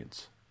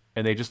trains,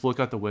 and they just look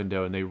out the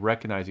window and they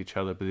recognize each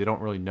other, but they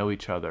don't really know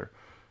each other.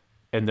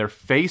 And their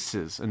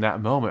faces in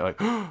that moment,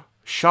 like,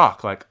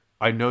 shock, like,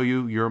 I know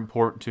you, you're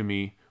important to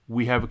me,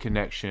 we have a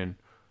connection,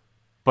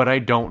 but I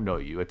don't know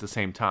you at the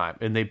same time.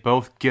 And they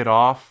both get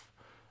off,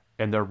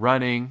 and they're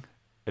running,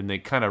 and they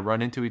kind of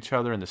run into each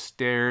other in the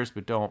stairs,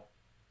 but don't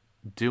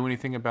do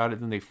anything about it.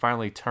 Then they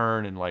finally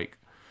turn and, like,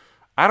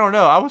 I don't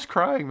know. I was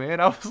crying, man.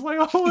 I was like,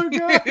 oh my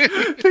God,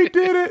 they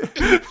did it.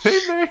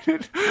 They made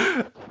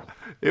it.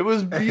 It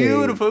was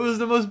beautiful. It was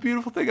the most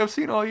beautiful thing I've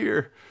seen all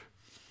year.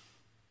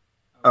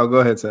 Oh, go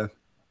ahead, Seth.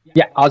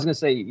 Yeah, I was going to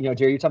say, you know,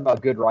 Jerry, you're talking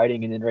about good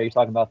writing, and then Ray, you're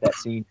talking about that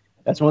scene.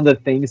 That's one of the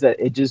things that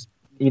it just,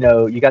 you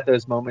know, you got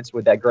those moments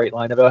with that great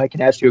line of, oh, I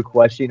can ask you a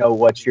question, you know,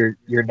 what's your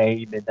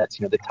name? And that's,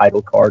 you know, the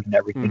title card and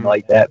everything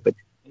like that. But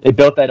they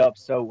built that up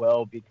so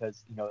well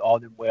because, you know, all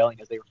them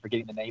wailing as they were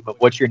forgetting the name of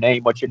what's your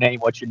name, what's your name,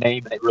 what's your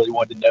name. And they really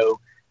wanted to know,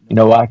 you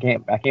know, I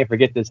can't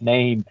forget this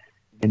name.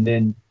 And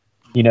then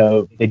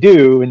they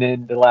do, and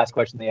then the last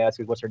question they ask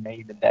is what's her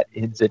name, and that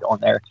ends it on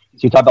there. So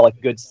you talk about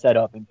like good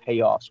setup and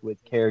payoffs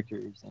with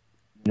characters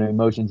and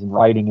emotions and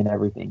writing and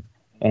everything.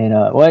 And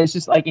well, it's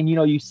just like, and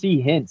you see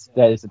hints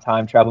that it's a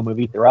time travel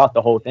movie throughout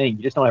the whole thing.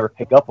 You just don't ever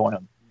pick up on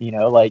them.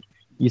 Like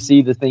you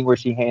see the thing where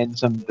she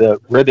hands him the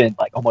ribbon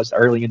like almost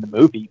early in the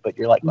movie, but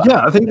you're like, wow.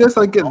 Yeah, I think that's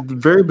like at the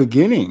very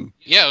beginning.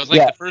 Yeah, it was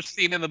like the first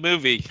scene in the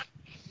movie.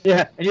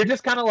 Yeah, and you're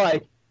just kind of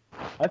like,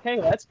 okay,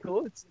 well, that's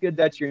cool. It's good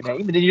that's your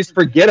name. And then you just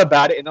forget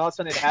about it, and all of a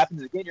sudden it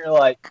happens again. You're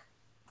like,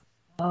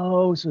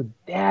 oh, so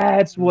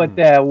that's what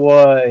that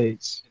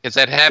was. Because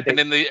that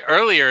happened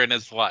earlier in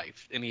his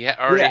life, and he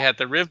already had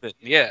the ribbon.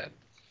 Yeah.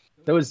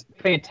 It was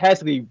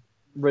fantastically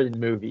written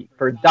movie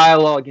for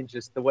dialogue and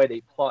just the way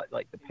they plot,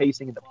 like the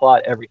pacing and the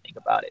plot, everything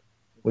about it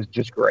was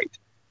just great.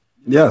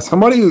 Yeah,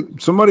 somebody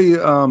was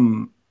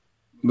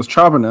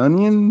chopping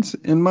onions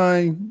in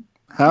my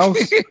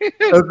house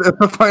at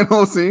the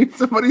final scene.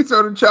 Somebody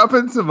started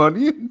chopping some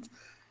onions.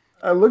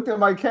 I looked at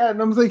my cat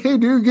and I was like, "Hey,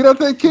 dude, get out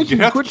that kitchen!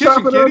 Quit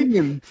chopping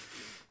onions."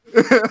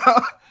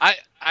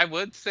 I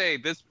would say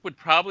this would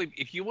probably,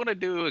 if you want to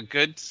do a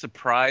good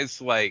surprise,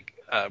 like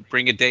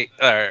bring a date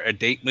or a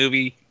date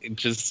movie,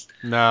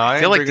 I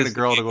ain't bringing a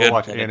girl to go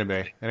watch anime.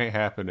 It ain't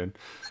happening.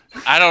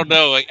 I don't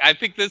know. I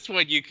think this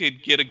one you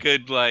could get a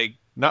good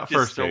not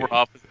first date.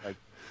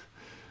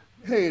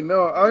 Hey,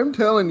 no, I'm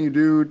telling you,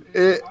 dude.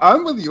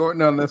 I'm with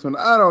Yorton on this one.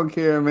 I don't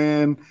care,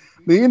 man.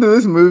 The end of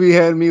this movie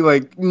had me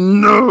like,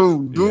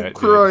 no, don't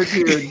cry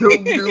here.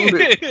 Don't do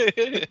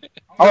it.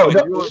 No,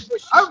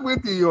 I'm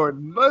with you,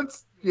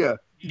 Yorton. Yeah.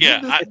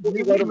 I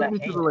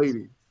wrote to the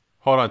lady.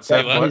 Hold on,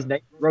 Seth. He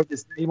wrote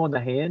his name on the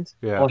hand,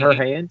 on her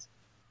hand,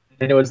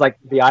 and it was like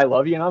the "I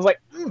love you," and I was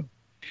like, man,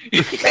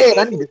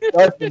 I need to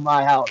start in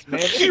my house, man.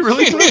 He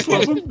really does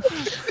love him.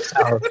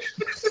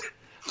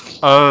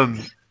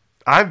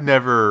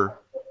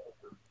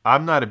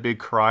 I'm not a big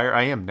crier.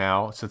 I am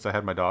now since I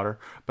had my daughter,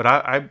 but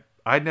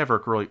I've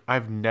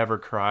never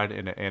cried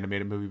in an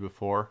animated movie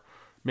before.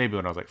 Maybe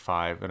when I was like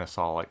 5 and I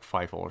saw like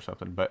Fievel or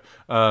something, but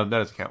that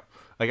doesn't count.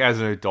 Like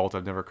as an adult,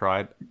 I've never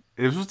cried.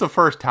 It was the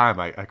first time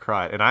I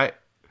cried,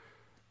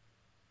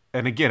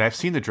 and again, I've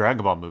seen the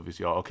Dragon Ball movies,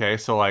 y'all. Okay,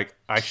 so like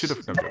I should have.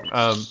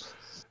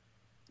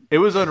 It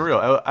was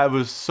unreal. I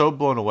was so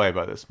blown away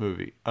by this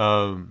movie.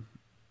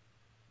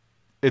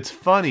 It's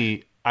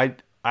funny. I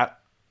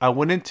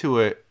went into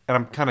it, and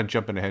I'm kind of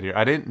jumping ahead here.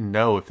 I didn't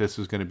know if this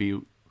was going to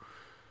be.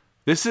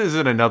 This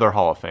isn't another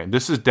Hall of Fame.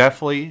 This is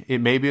definitely, it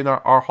may be in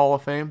our Hall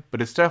of Fame,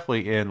 but it's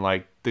definitely in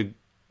like the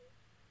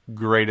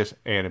greatest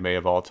anime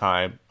of all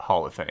time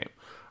Hall of Fame.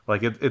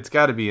 Like it's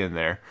got to be in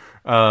there.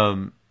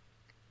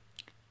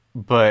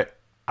 But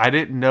I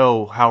didn't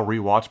know how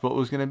rewatchable it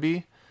was going to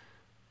be.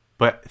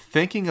 But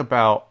thinking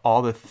about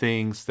all the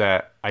things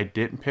that I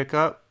didn't pick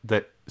up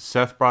that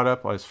Seth brought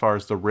up as far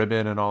as the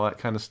ribbon and all that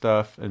kind of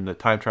stuff and the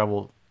time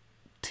travel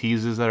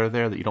teases that are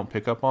there that you don't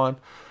pick up on,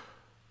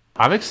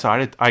 I'm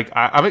excited.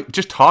 I'm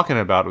just talking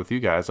about it with you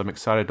guys. I'm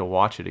excited to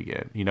watch it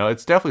again.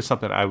 It's definitely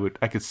something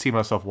I could see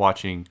myself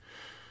watching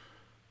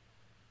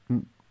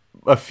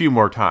a few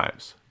more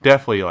times.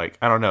 Definitely,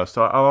 I don't know.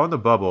 So I'm on the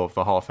bubble of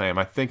the Hall of Fame.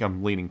 I think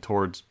I'm leaning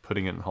towards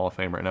putting it in the Hall of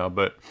Fame right now,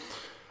 but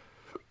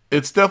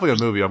it's definitely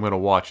a movie I'm going to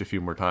watch a few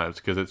more times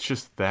because it's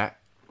just that.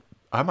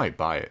 I might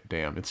buy it.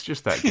 Damn, it's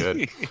just that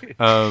good.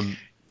 All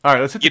right,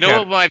 let's hit the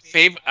what my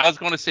favorite. I was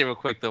going to say real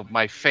quick though.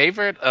 My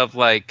favorite of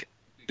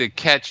the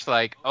catch,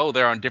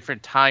 they're on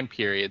different time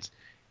periods,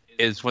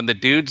 is when the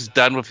dude's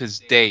done with his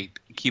date.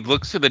 He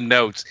looks through the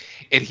notes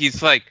and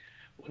he's like,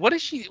 what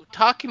is she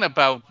talking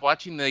about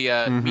watching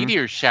the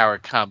meteor shower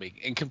coming,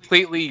 and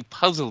completely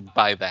puzzled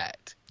by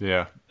that.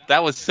 Yeah.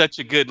 That was such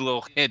a good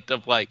little hint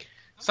of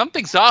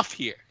something's off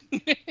here.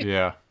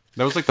 Yeah.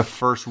 That was the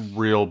first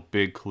real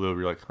big clue.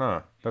 You're like,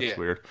 huh, that's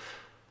weird.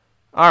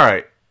 All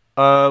right.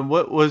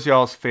 What was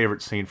y'all's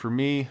favorite scene? For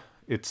me,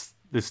 it's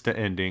the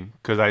ending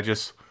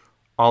because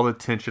all the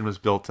tension was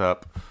built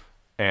up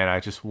and I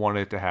just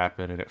wanted it to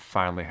happen and it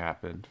finally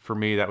happened. For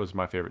me, that was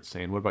my favorite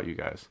scene. What about you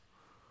guys?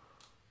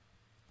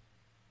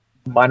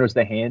 Mine was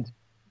the hand.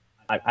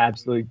 I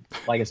absolutely,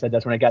 like I said,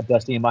 that's when I got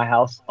Dusty in my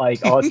house. All of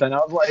a sudden, I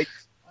was like,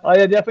 I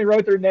definitely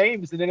wrote their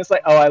names. And then it's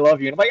like, oh, I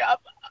love you. And I'm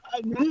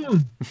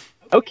like,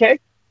 okay.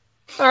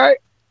 All right.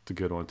 It's a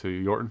good one, too.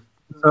 Yorton?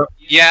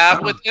 Yeah,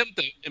 with him,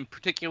 and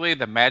particularly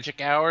the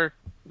magic hour,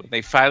 when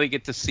they finally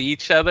get to see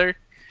each other.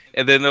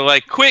 And then they're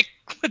like, quick,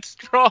 let's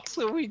draw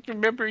so we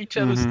remember each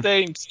other's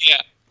names.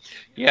 Yeah.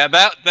 Yeah,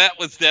 that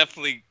was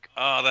definitely,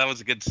 that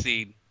was a good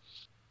scene.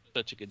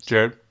 Such a good scene.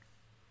 Jared?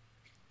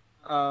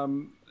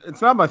 It's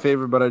not my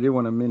favorite, but I do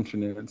want to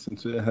mention it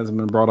since it hasn't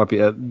been brought up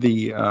yet.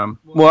 I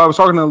was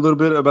talking a little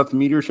bit about the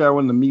meteor shower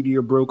when the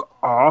meteor broke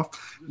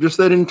off. Just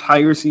that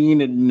entire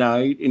scene at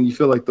night, and you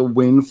feel like the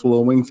wind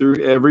flowing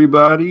through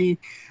everybody,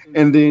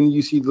 and then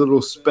you see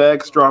little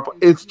specks drop.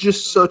 It's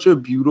just such a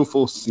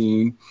beautiful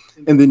scene,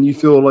 and then you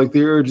feel like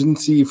the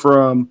urgency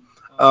from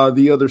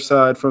the other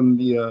side, from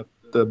the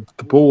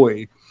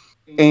boy,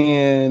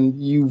 and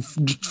you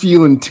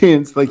feel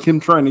intense, like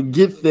him trying to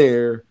get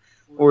there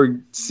or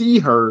see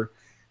her.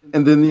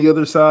 and then the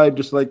other side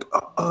just like,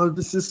 oh,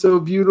 this is so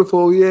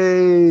beautiful,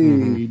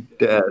 yay,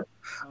 dead.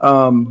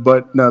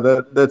 But no,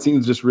 that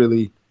scene's just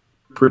really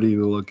pretty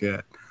to look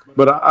at.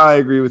 But I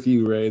agree with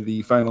you, Ray.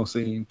 The final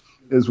scene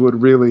is what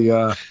really,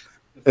 as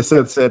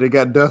Seth said, it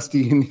got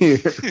dusty in here.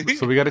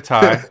 So we got a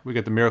tie. We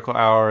got the Miracle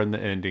Hour and the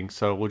ending.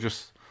 So we'll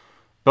just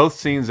both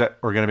scenes that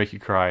are going to make you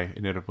cry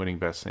ended up winning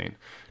best scene.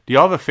 Do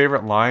y'all have a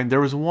favorite line?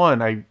 There was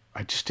one I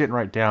just didn't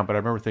write down, but I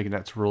remember thinking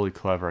that's really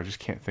clever. I just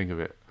can't think of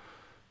it.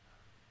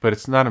 But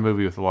it's not a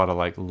movie with a lot of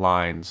like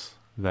lines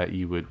that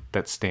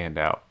stand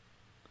out.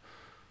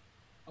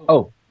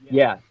 Oh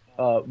yeah.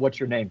 What's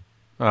your name?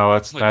 Oh,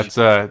 that's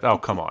oh,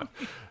 come on.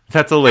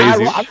 That's a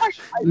lazy.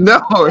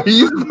 No,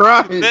 he's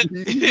right.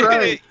 He's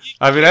right.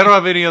 I mean, I don't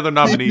have any other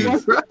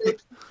nominees.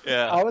 Right.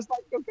 Yeah. I was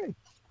like, okay.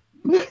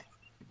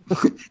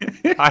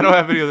 I don't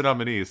have any other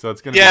nominees, so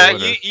it's going to Yeah,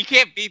 be you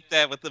can't beat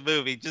that with the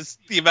movie. Just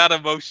the amount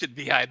of emotion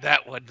behind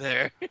that one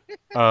there.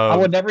 I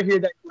will never hear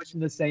that question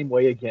the same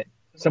way again.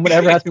 Someone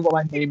ever ask me what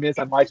my name is,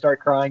 I might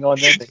start crying on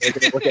them. They're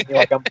going to look at me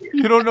like I'm weird.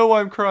 You don't know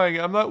why I'm crying.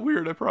 I'm not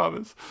weird, I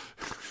promise.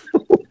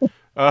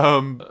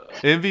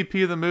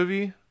 MVP of the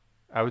movie,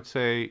 I would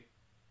say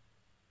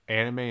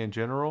anime in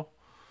general.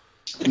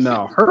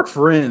 No, her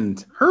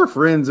friends are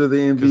the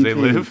MVP. Because they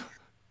live?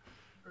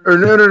 Or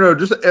no,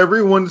 just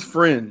everyone's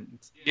friends.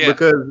 Yeah.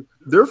 Because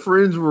their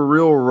friends were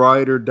real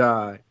ride or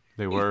die.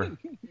 They were.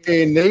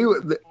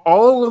 And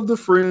all of the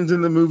friends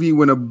in the movie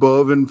went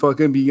above and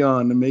fucking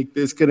beyond to make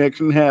this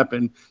connection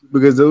happen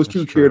because those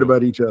two cared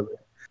about each other.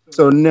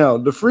 So no,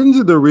 the friends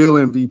are the real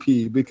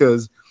MVP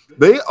because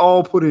they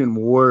all put in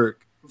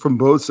work from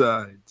both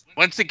sides.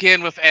 Once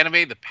again, with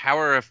anime, the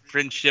power of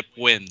friendship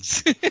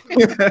wins.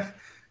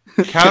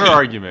 Counter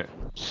argument.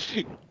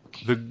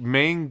 The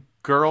main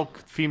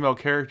female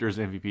character is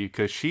MVP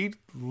because she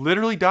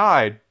literally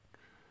died,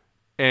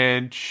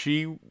 and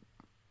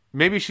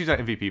maybe she's not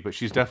MVP, but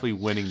she's definitely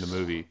winning the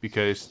movie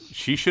because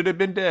she should have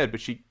been dead, but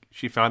she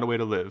found a way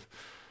to live.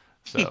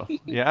 So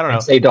yeah, I don't know.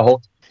 Saved the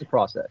whole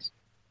process.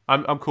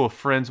 I'm cool.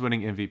 Friends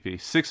winning MVP.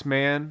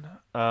 6-man,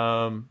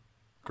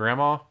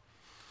 grandma,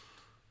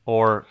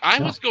 or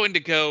I was going to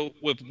go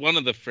with one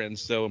of the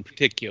friends, though, in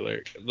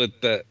particular, with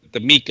the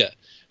Mika,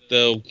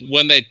 the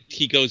one that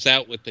he goes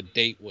out with the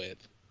date with,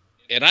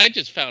 and I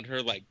just found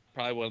her like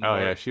probably one of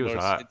the she was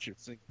most hot.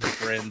 interesting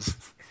friends.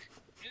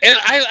 And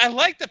I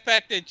like the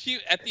fact that she,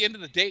 at the end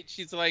of the date,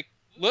 she's like,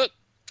 "Look,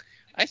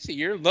 I see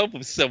you're in love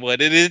with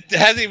someone, and it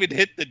hasn't even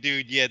hit the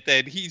dude yet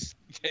that he's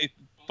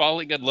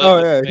falling in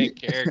love with the main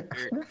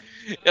character."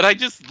 And I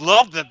just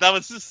love that. That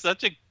was just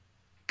such a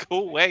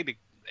cool way to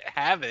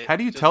have it. How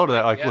do you tell her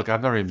that? Like, look,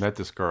 I've never even met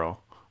this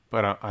girl,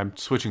 but I'm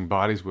switching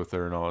bodies with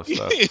her and all this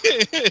stuff.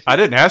 I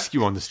didn't ask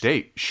you on this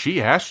date.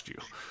 She asked you.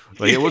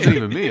 Like, it wasn't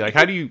even me. Like,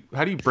 how do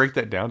you break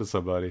that down to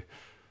somebody?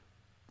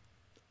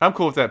 I'm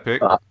cool with that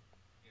pick.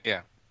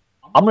 Yeah.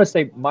 I'm going to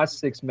say my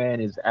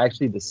 6-man is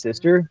actually the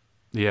sister.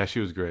 Yeah, she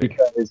was great.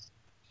 Because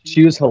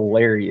she was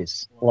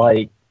hilarious.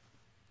 Like,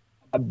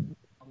 I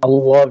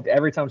loved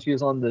every time she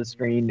was on the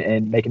screen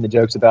and making the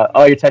jokes about,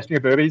 oh, you're touching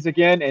your boobies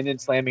again, and then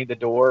slamming the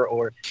door.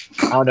 Or,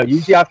 I don't know.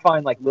 Usually I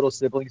find, like, little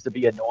siblings to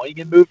be annoying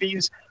in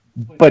movies.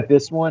 But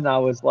this one, I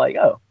was like,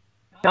 oh,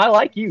 I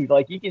like you.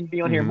 Like, you can be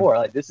on here more.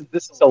 Like, this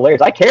is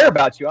hilarious. I care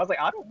about you. I was like,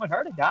 I don't want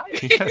her to die.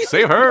 Yeah,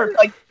 save her.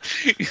 Like,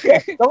 yeah,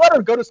 don't let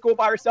her go to school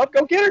by herself.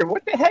 Go get her.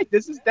 What the heck?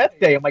 This is Death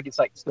Day. I'm like, it's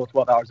like still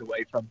 12 hours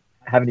away from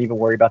having to even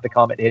worry about the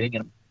comet hitting,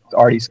 and I'm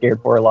already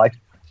scared for her life.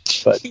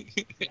 But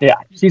yeah,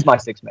 she's my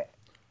 6-man.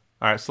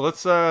 All right, so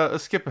let's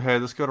skip ahead.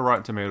 Let's go to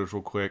Rotten Tomatoes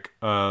real quick.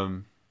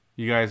 You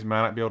guys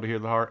might not be able to hear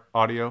the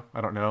audio.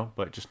 I don't know,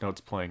 but just know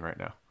it's playing right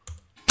now.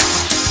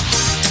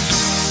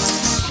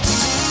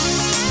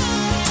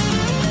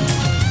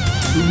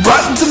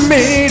 Rotten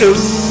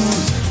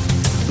Tomatoes,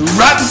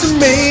 Rotten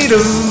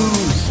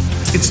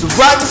Tomatoes, it's the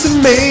Rotten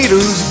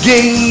Tomatoes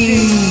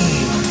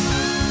game.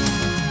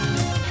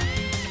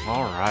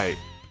 All right,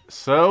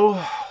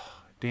 so,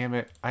 damn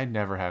it, I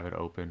never have it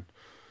open.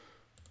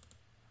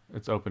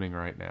 It's opening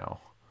right now.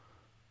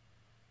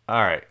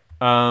 All right,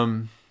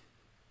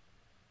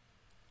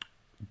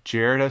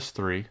 Jared has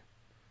 3,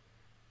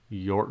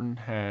 Yorton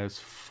has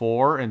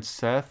 4, and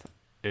Seth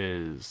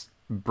is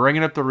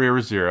bringing up the rear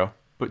with 0.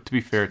 But to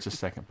be fair, it's a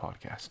second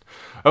podcast.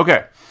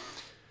 Okay.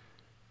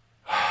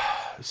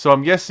 So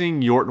I'm guessing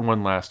Yorton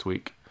won last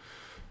week.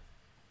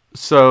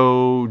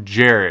 So,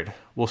 Jared,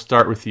 we'll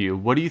start with you.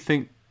 What do you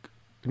think?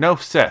 No,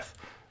 Seth.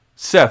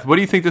 Seth, what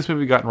do you think this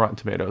movie got in Rotten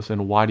Tomatoes,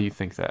 and why do you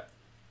think that?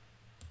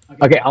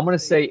 Okay, I'm going to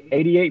say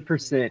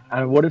 88%.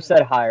 I would have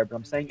said higher, but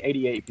I'm saying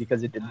 88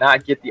 because it did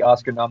not get the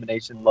Oscar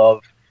nomination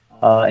love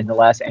in the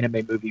last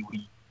anime movie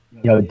we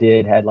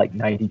did, had like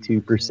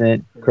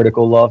 92%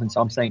 critical love, and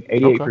so I'm saying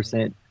 88%.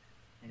 Okay.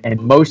 And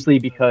mostly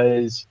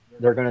because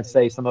they're going to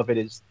say some of it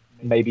is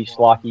maybe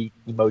schlocky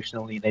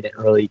emotionally, and they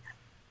didn't really,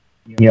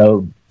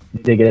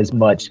 dig it as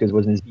much because it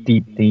wasn't as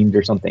deep themed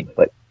or something.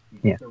 But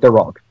yeah, they're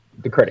wrong.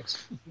 The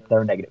critics,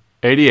 they're negative.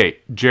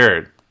 88.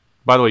 Jared.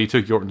 By the way, you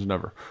took Yorton's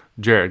number.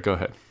 Jared, go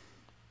ahead.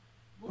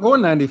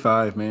 Going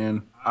 95,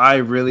 man. I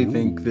really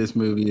think this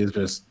movie is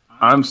just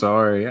I'm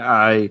sorry.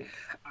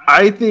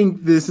 I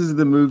think this is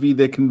the movie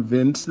that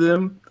convinced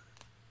them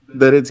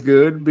that it's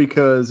good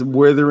because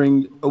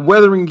Weathering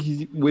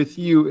with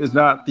You is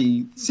not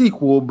the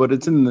sequel, but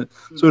it's in the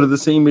sort of the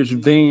same-ish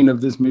vein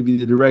of this movie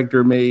the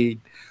director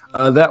made.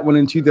 That one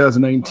in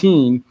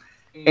 2019,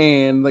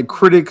 and like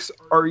critics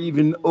are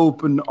even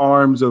open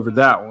arms over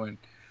that one.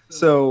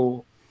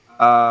 So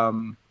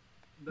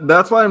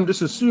that's why I'm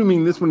just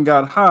assuming this one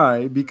got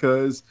high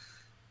because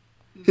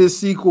his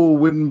sequel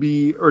wouldn't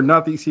be, or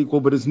not the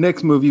sequel, but his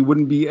next movie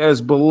wouldn't be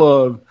as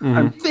beloved. Mhm.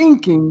 I'm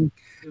thinking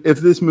if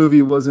this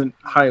movie wasn't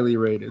highly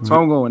rated. So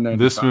I'm going 95.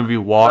 This movie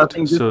walked I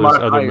think so this this my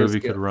other highest movie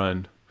guess. could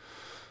run.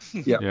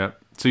 Yeah. Yeah.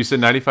 So you said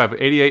 95,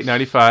 88,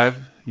 95,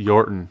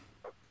 Yorton.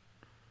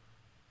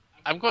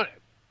 I'm going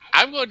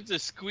to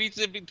squeeze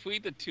in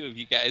between the two of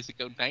you guys and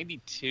go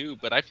 92,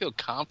 but I feel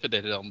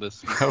confident on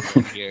this one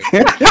here.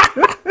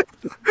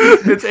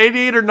 It's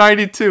 88 or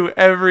 92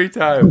 every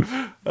time.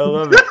 I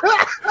love it.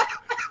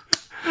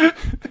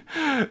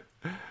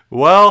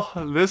 Well,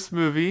 this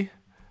movie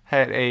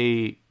had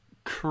a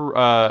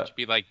Should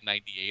be like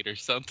 98 or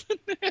something.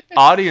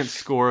 audience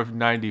score of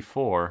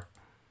 94,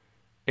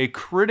 a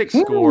critic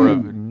score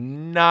of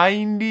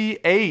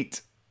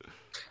 98.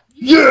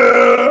 Yeah!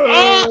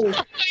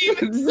 Oh!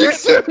 You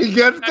should have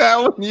got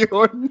that one,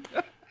 Jordan.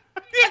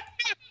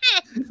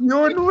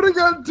 Jordan would have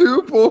got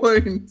 2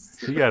 points.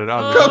 He got it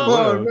on. Come the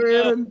on,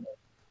 road. man.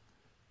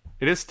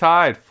 It is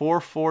tied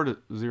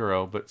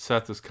 4-4-0, but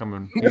Seth is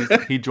coming.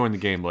 He joined the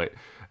game late.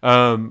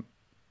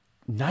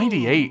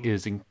 98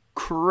 is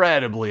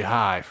incredibly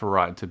high for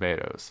Rotten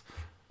Tomatoes.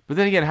 But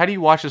then again, how do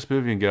you watch this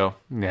movie and go,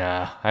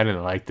 nah, I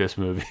didn't like this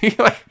movie?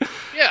 Like,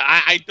 Yeah,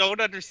 I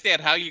don't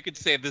understand how you could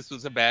say this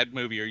was a bad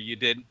movie or you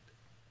didn't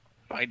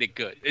find it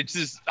good. It's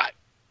just,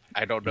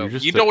 I don't know. You're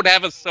just You don't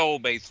have a soul,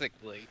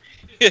 basically.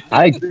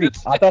 I agree.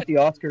 I thought the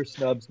Oscar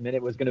snubs meant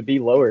it was going to be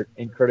lower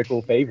in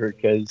critical favor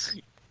because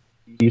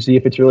usually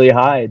if it's really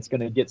high, it's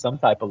going to get some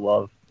type of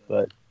love.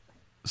 But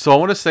so I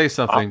want to say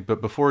something, but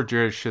before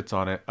Jared shits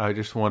on it, I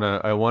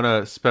want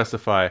to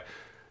specify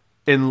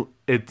in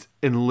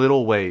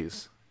little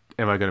ways.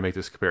 Am I going to make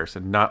this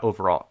comparison? Not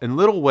overall. In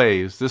little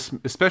ways, this,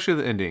 especially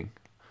the ending,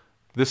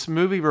 this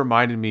movie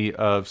reminded me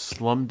of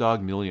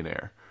Slumdog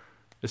Millionaire,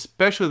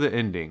 especially the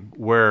ending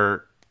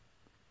where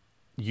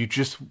you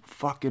just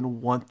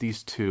fucking want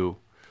these two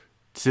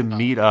to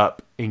meet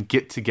up and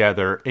get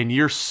together, and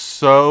you're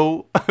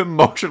so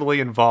emotionally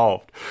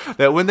involved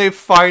that when they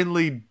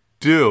finally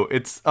do,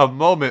 it's a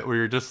moment where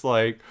you're just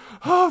like,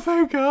 oh,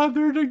 thank God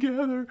they're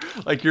together.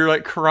 Like, you're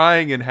like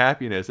crying in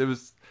happiness.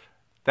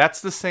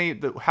 That's the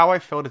same, how I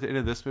felt at the end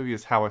of this movie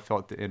is how I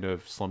felt at the end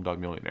of Slumdog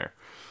Millionaire.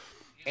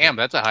 Damn,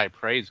 that's a high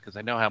praise because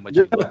I know how much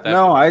you love that.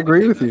 No, I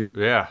agree with you.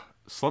 Yeah.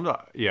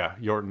 Slumdog, yeah,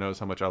 Yorton knows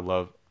how much I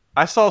love.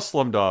 I saw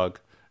Slumdog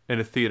in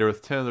a theater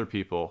with 10 other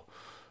people,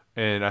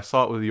 and I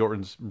saw it with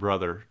Yorton's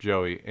brother,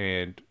 Joey,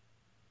 and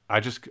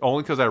I just,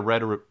 only because I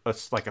read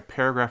a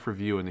paragraph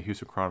review in the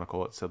Houston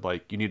Chronicle, it said,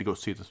 like, you need to go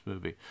see this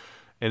movie.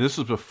 And this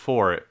was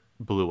before it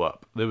blew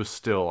up. It was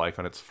still, like,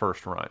 on its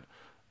first run.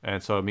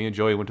 And so me and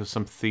Joey went to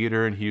some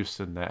theater in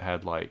Houston that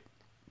had, like,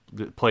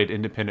 that played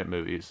independent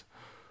movies.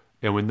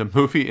 And when the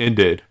movie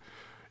ended,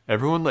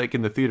 everyone, like,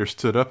 in the theater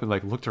stood up and,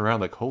 like, looked around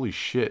like, holy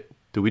shit,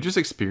 did we just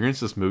experience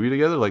this movie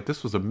together? Like,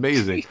 this was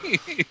amazing.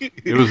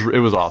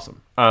 It was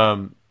awesome.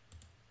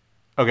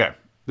 Okay.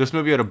 This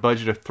movie had a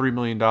budget of $3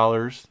 million.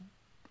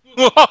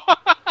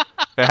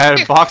 It had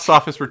a box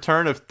office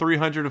return of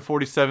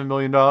 $347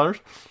 million.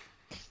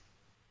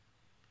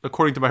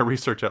 According to my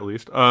research, at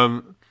least.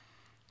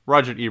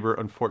 Roger Ebert,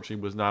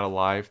 unfortunately, was not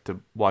alive to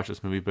watch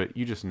this movie, but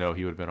you just know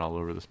he would have been all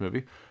over this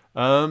movie.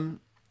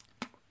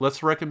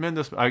 Let's recommend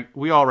this.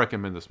 We all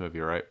recommend this movie,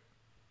 right?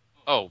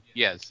 Oh,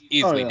 yes.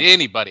 Easily. Oh, yeah. To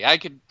anybody. I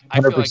feel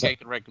like 100%. I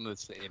can recommend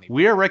this to anybody.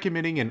 We are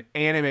recommending an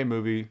anime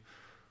movie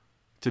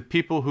to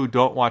people who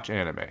don't watch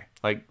anime.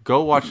 Like,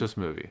 go watch this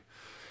movie.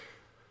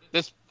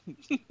 This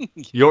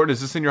Yorton, is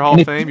this in your Hall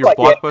And of if Fame, you your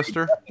like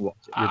blockbuster?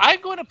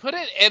 I'm going to put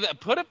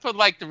it for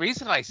like the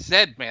reason I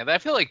said, man. I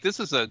feel like this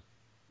is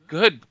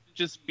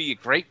just be a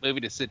great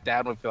movie to sit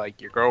down with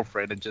like your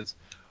girlfriend and just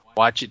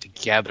watch it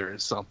together or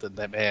something.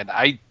 That, man,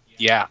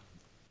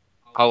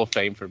 Hall of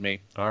Fame for me.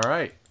 All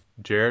right.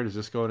 Jared, is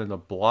this going in the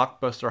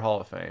Blockbuster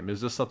Hall of Fame? Is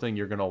this something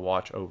you're going to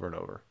watch over and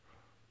over?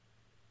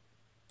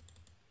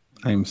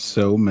 I'm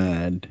so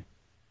mad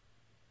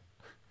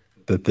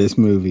that this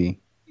movie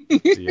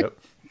Yep.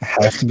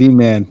 has to be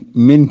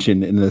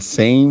mentioned in the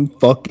same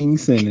fucking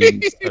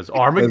sentence As as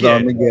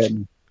Armageddon.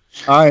 Armageddon.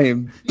 I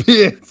am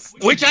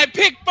pissed. Which I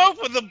picked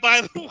both of them,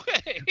 by the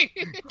way.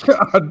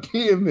 God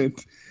damn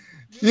it.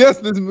 Yes,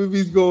 this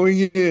movie's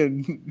going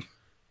in.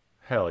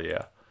 Hell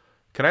yeah.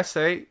 Can I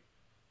say...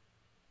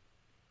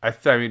 I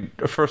mean,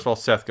 first of all,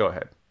 Seth, go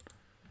ahead.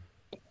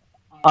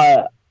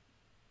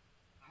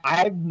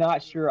 I'm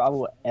not sure I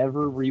will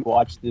ever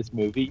rewatch this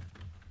movie.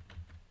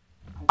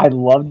 I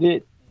loved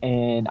it,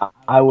 and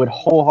I would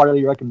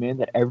wholeheartedly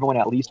recommend that everyone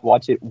at least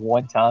watch it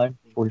one time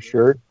for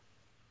sure.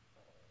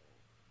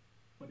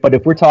 But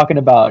if we're talking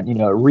about,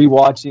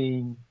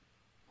 rewatching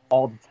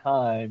all the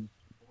time,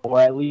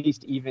 or at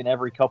least even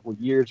every couple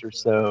years or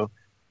so.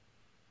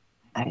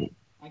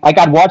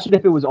 I'd watch it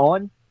if it was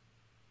on.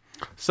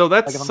 So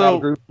Like that's if I'm at a so.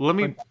 group Let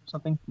me or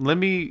something. let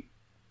me.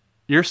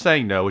 You're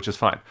saying no, which is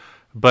fine,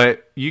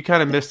 but you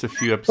kind of missed a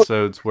few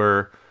episodes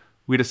where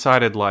we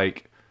decided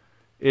like,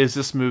 is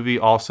this movie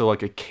also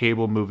like a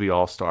cable movie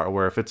all-star,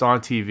 where if it's on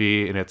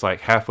TV and it's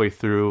like halfway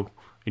through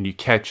and you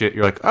catch it,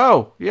 you're like,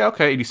 oh yeah,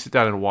 okay, and you sit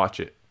down and watch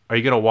it. Are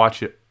you gonna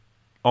watch it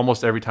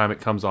almost every time it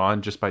comes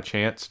on just by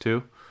chance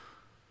too?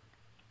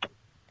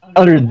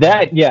 Under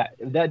that, yeah,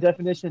 that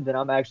definition, then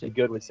I'm actually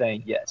good with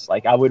saying yes.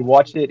 Like I would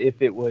watch it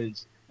if it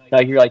was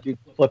like you're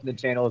flipping the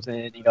channels and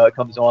it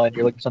comes on,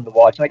 you're looking for something to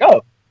watch. Like,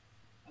 oh,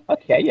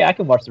 okay, yeah, I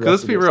can watch the rest.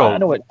 Let's of be this. real. I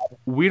know what.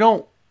 We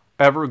don't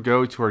ever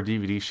go to our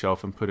DVD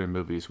shelf and put in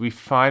movies. We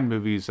find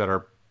movies that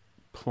are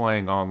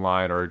playing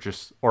online or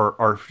just or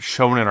are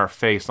shown in our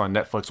face on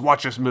Netflix.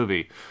 Watch this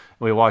movie, and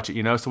we watch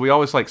it. So we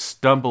always like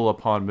stumble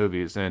upon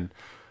movies, and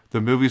the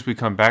movies we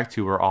come back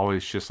to are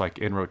always just like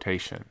in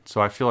rotation.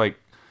 So I feel like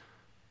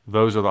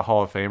those are the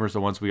Hall of Famers,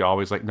 the ones we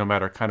always like, no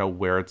matter kind of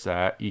where it's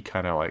at, you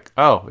kind of like,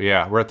 oh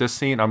yeah, we're at this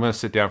scene, I'm going to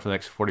sit down for the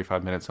next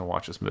 45 minutes and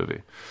watch this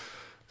movie.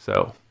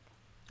 So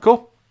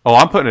cool. Oh,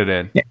 I'm putting it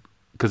in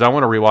because I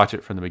want to rewatch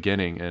it from the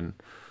beginning. And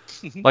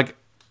like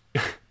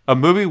a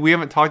movie we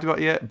haven't talked about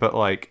yet, but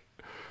like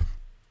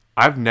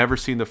I've never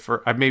seen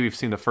I've maybe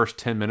seen the first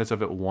 10 minutes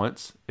of it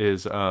once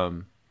is,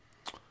 oh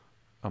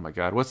my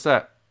God, what's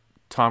that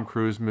Tom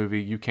Cruise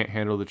movie? You Can't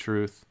Handle the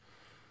Truth.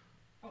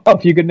 Oh,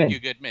 Few Good Men.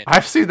 You good man.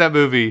 I've seen that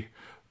movie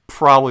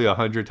probably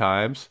 100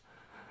 times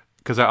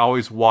because I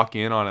always walk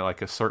in on it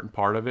like a certain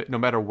part of it, no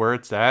matter where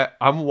it's at.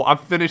 I'm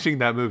finishing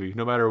that movie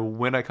no matter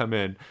when I come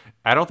in.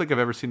 I don't think I've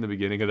ever seen the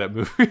beginning of that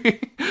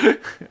movie.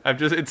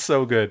 It's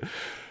so good,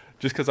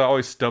 just because I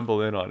always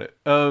stumble in on it.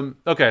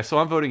 Okay, so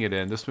I'm voting it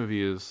in. This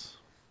movie is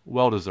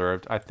well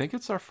deserved. I think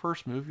it's our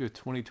first movie of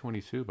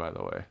 2022, by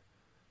the way.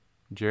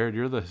 Jared,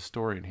 you're the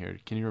historian here.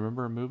 Can you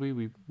remember a movie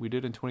we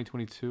did in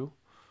 2022?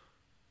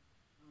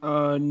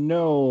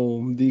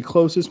 No, the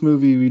closest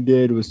movie we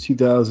did was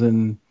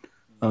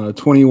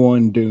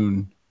 2021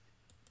 Dune.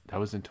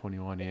 That was in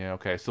 21, yeah.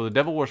 Okay, so The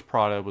Devil Wears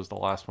Prada was the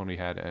last one we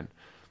had in.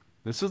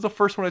 This is the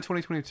first one of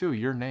 2022,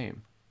 Your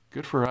Name.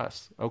 Good for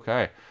us.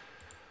 Okay.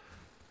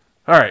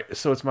 All right,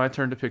 so it's my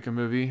turn to pick a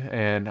movie,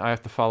 and I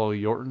have to follow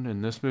Yorton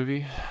in this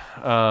movie.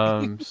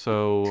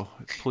 So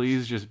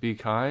please just be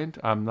kind.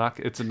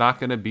 It's not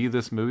going to be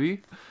this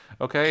movie,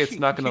 okay? It's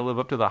not going to live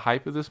up to the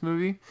hype of this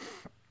movie.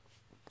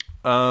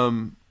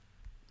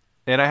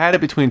 And I had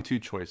it between two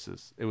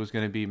choices. It was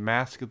going to be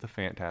Mask of the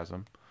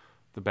Phantasm,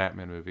 the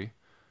Batman movie,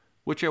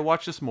 which I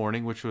watched this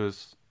morning, which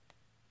was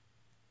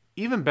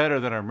even better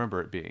than I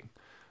remember it being.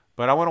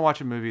 But I want to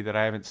watch a movie that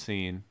I haven't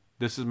seen.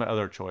 This is my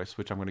other choice,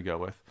 which I'm going to go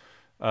with.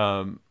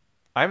 I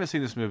haven't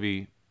seen this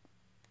movie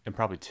in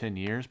probably 10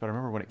 years, but I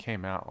remember when it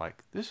came out,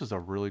 like, this is a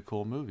really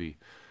cool movie.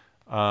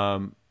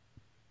 But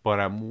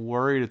I'm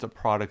worried it's a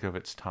product of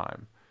its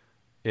time.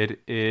 It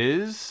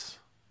is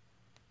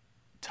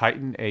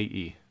Titan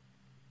AE.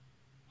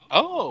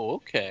 Oh,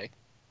 okay.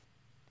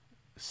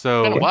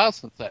 So Been a while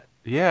since that.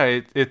 Yeah,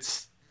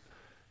 it's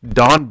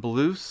Don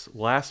Bluth's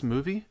last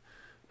movie,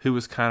 who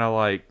was kind of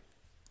like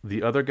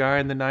the other guy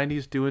in the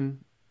 90s doing,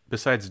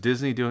 besides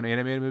Disney, doing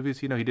animated movies.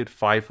 He did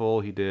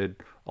Fievel, he did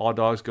All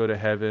Dogs Go to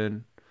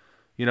Heaven,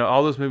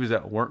 all those movies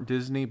that weren't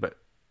Disney, but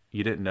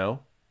you didn't know.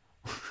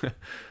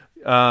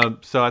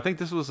 So I think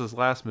this was his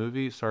last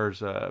movie. It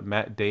stars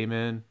Matt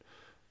Damon,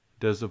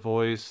 does the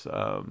voice,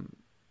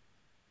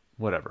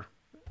 whatever.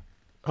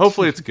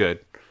 Hopefully it's good.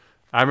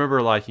 I remember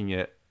liking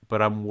it,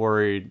 but I'm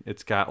worried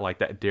it's got like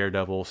that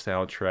Daredevil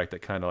soundtrack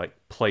that kind of like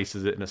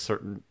places it in a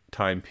certain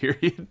time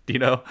period,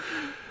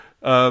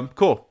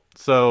 Cool.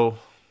 So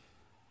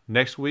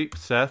next week,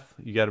 Seth,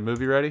 you got a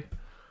movie ready?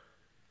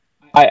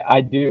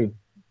 I do.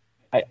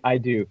 I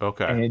do.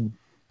 Okay. And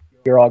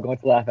you're all going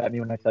to laugh at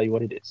me when I tell you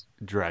what it is.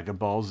 Dragon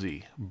Ball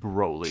Z,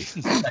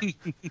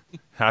 Broly.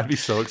 I'd be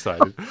so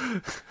excited.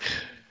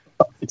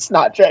 It's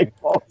not Dragon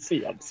Ball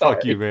Z. I'm sorry.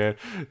 Fuck you, man.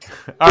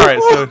 All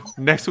right, so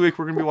next week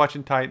we're going to be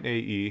watching Titan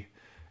AE.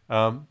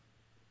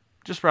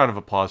 Just round of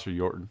applause for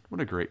Yorton. What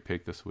a great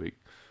pick this week.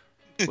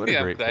 What a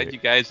I'm great glad pick. you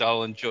guys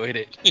all enjoyed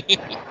it.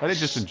 I didn't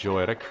just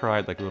enjoy it. I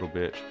cried like a little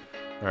bitch.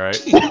 All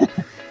right?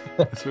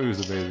 This movie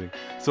was amazing.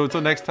 So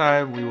until next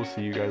time, we will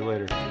see you guys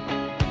later.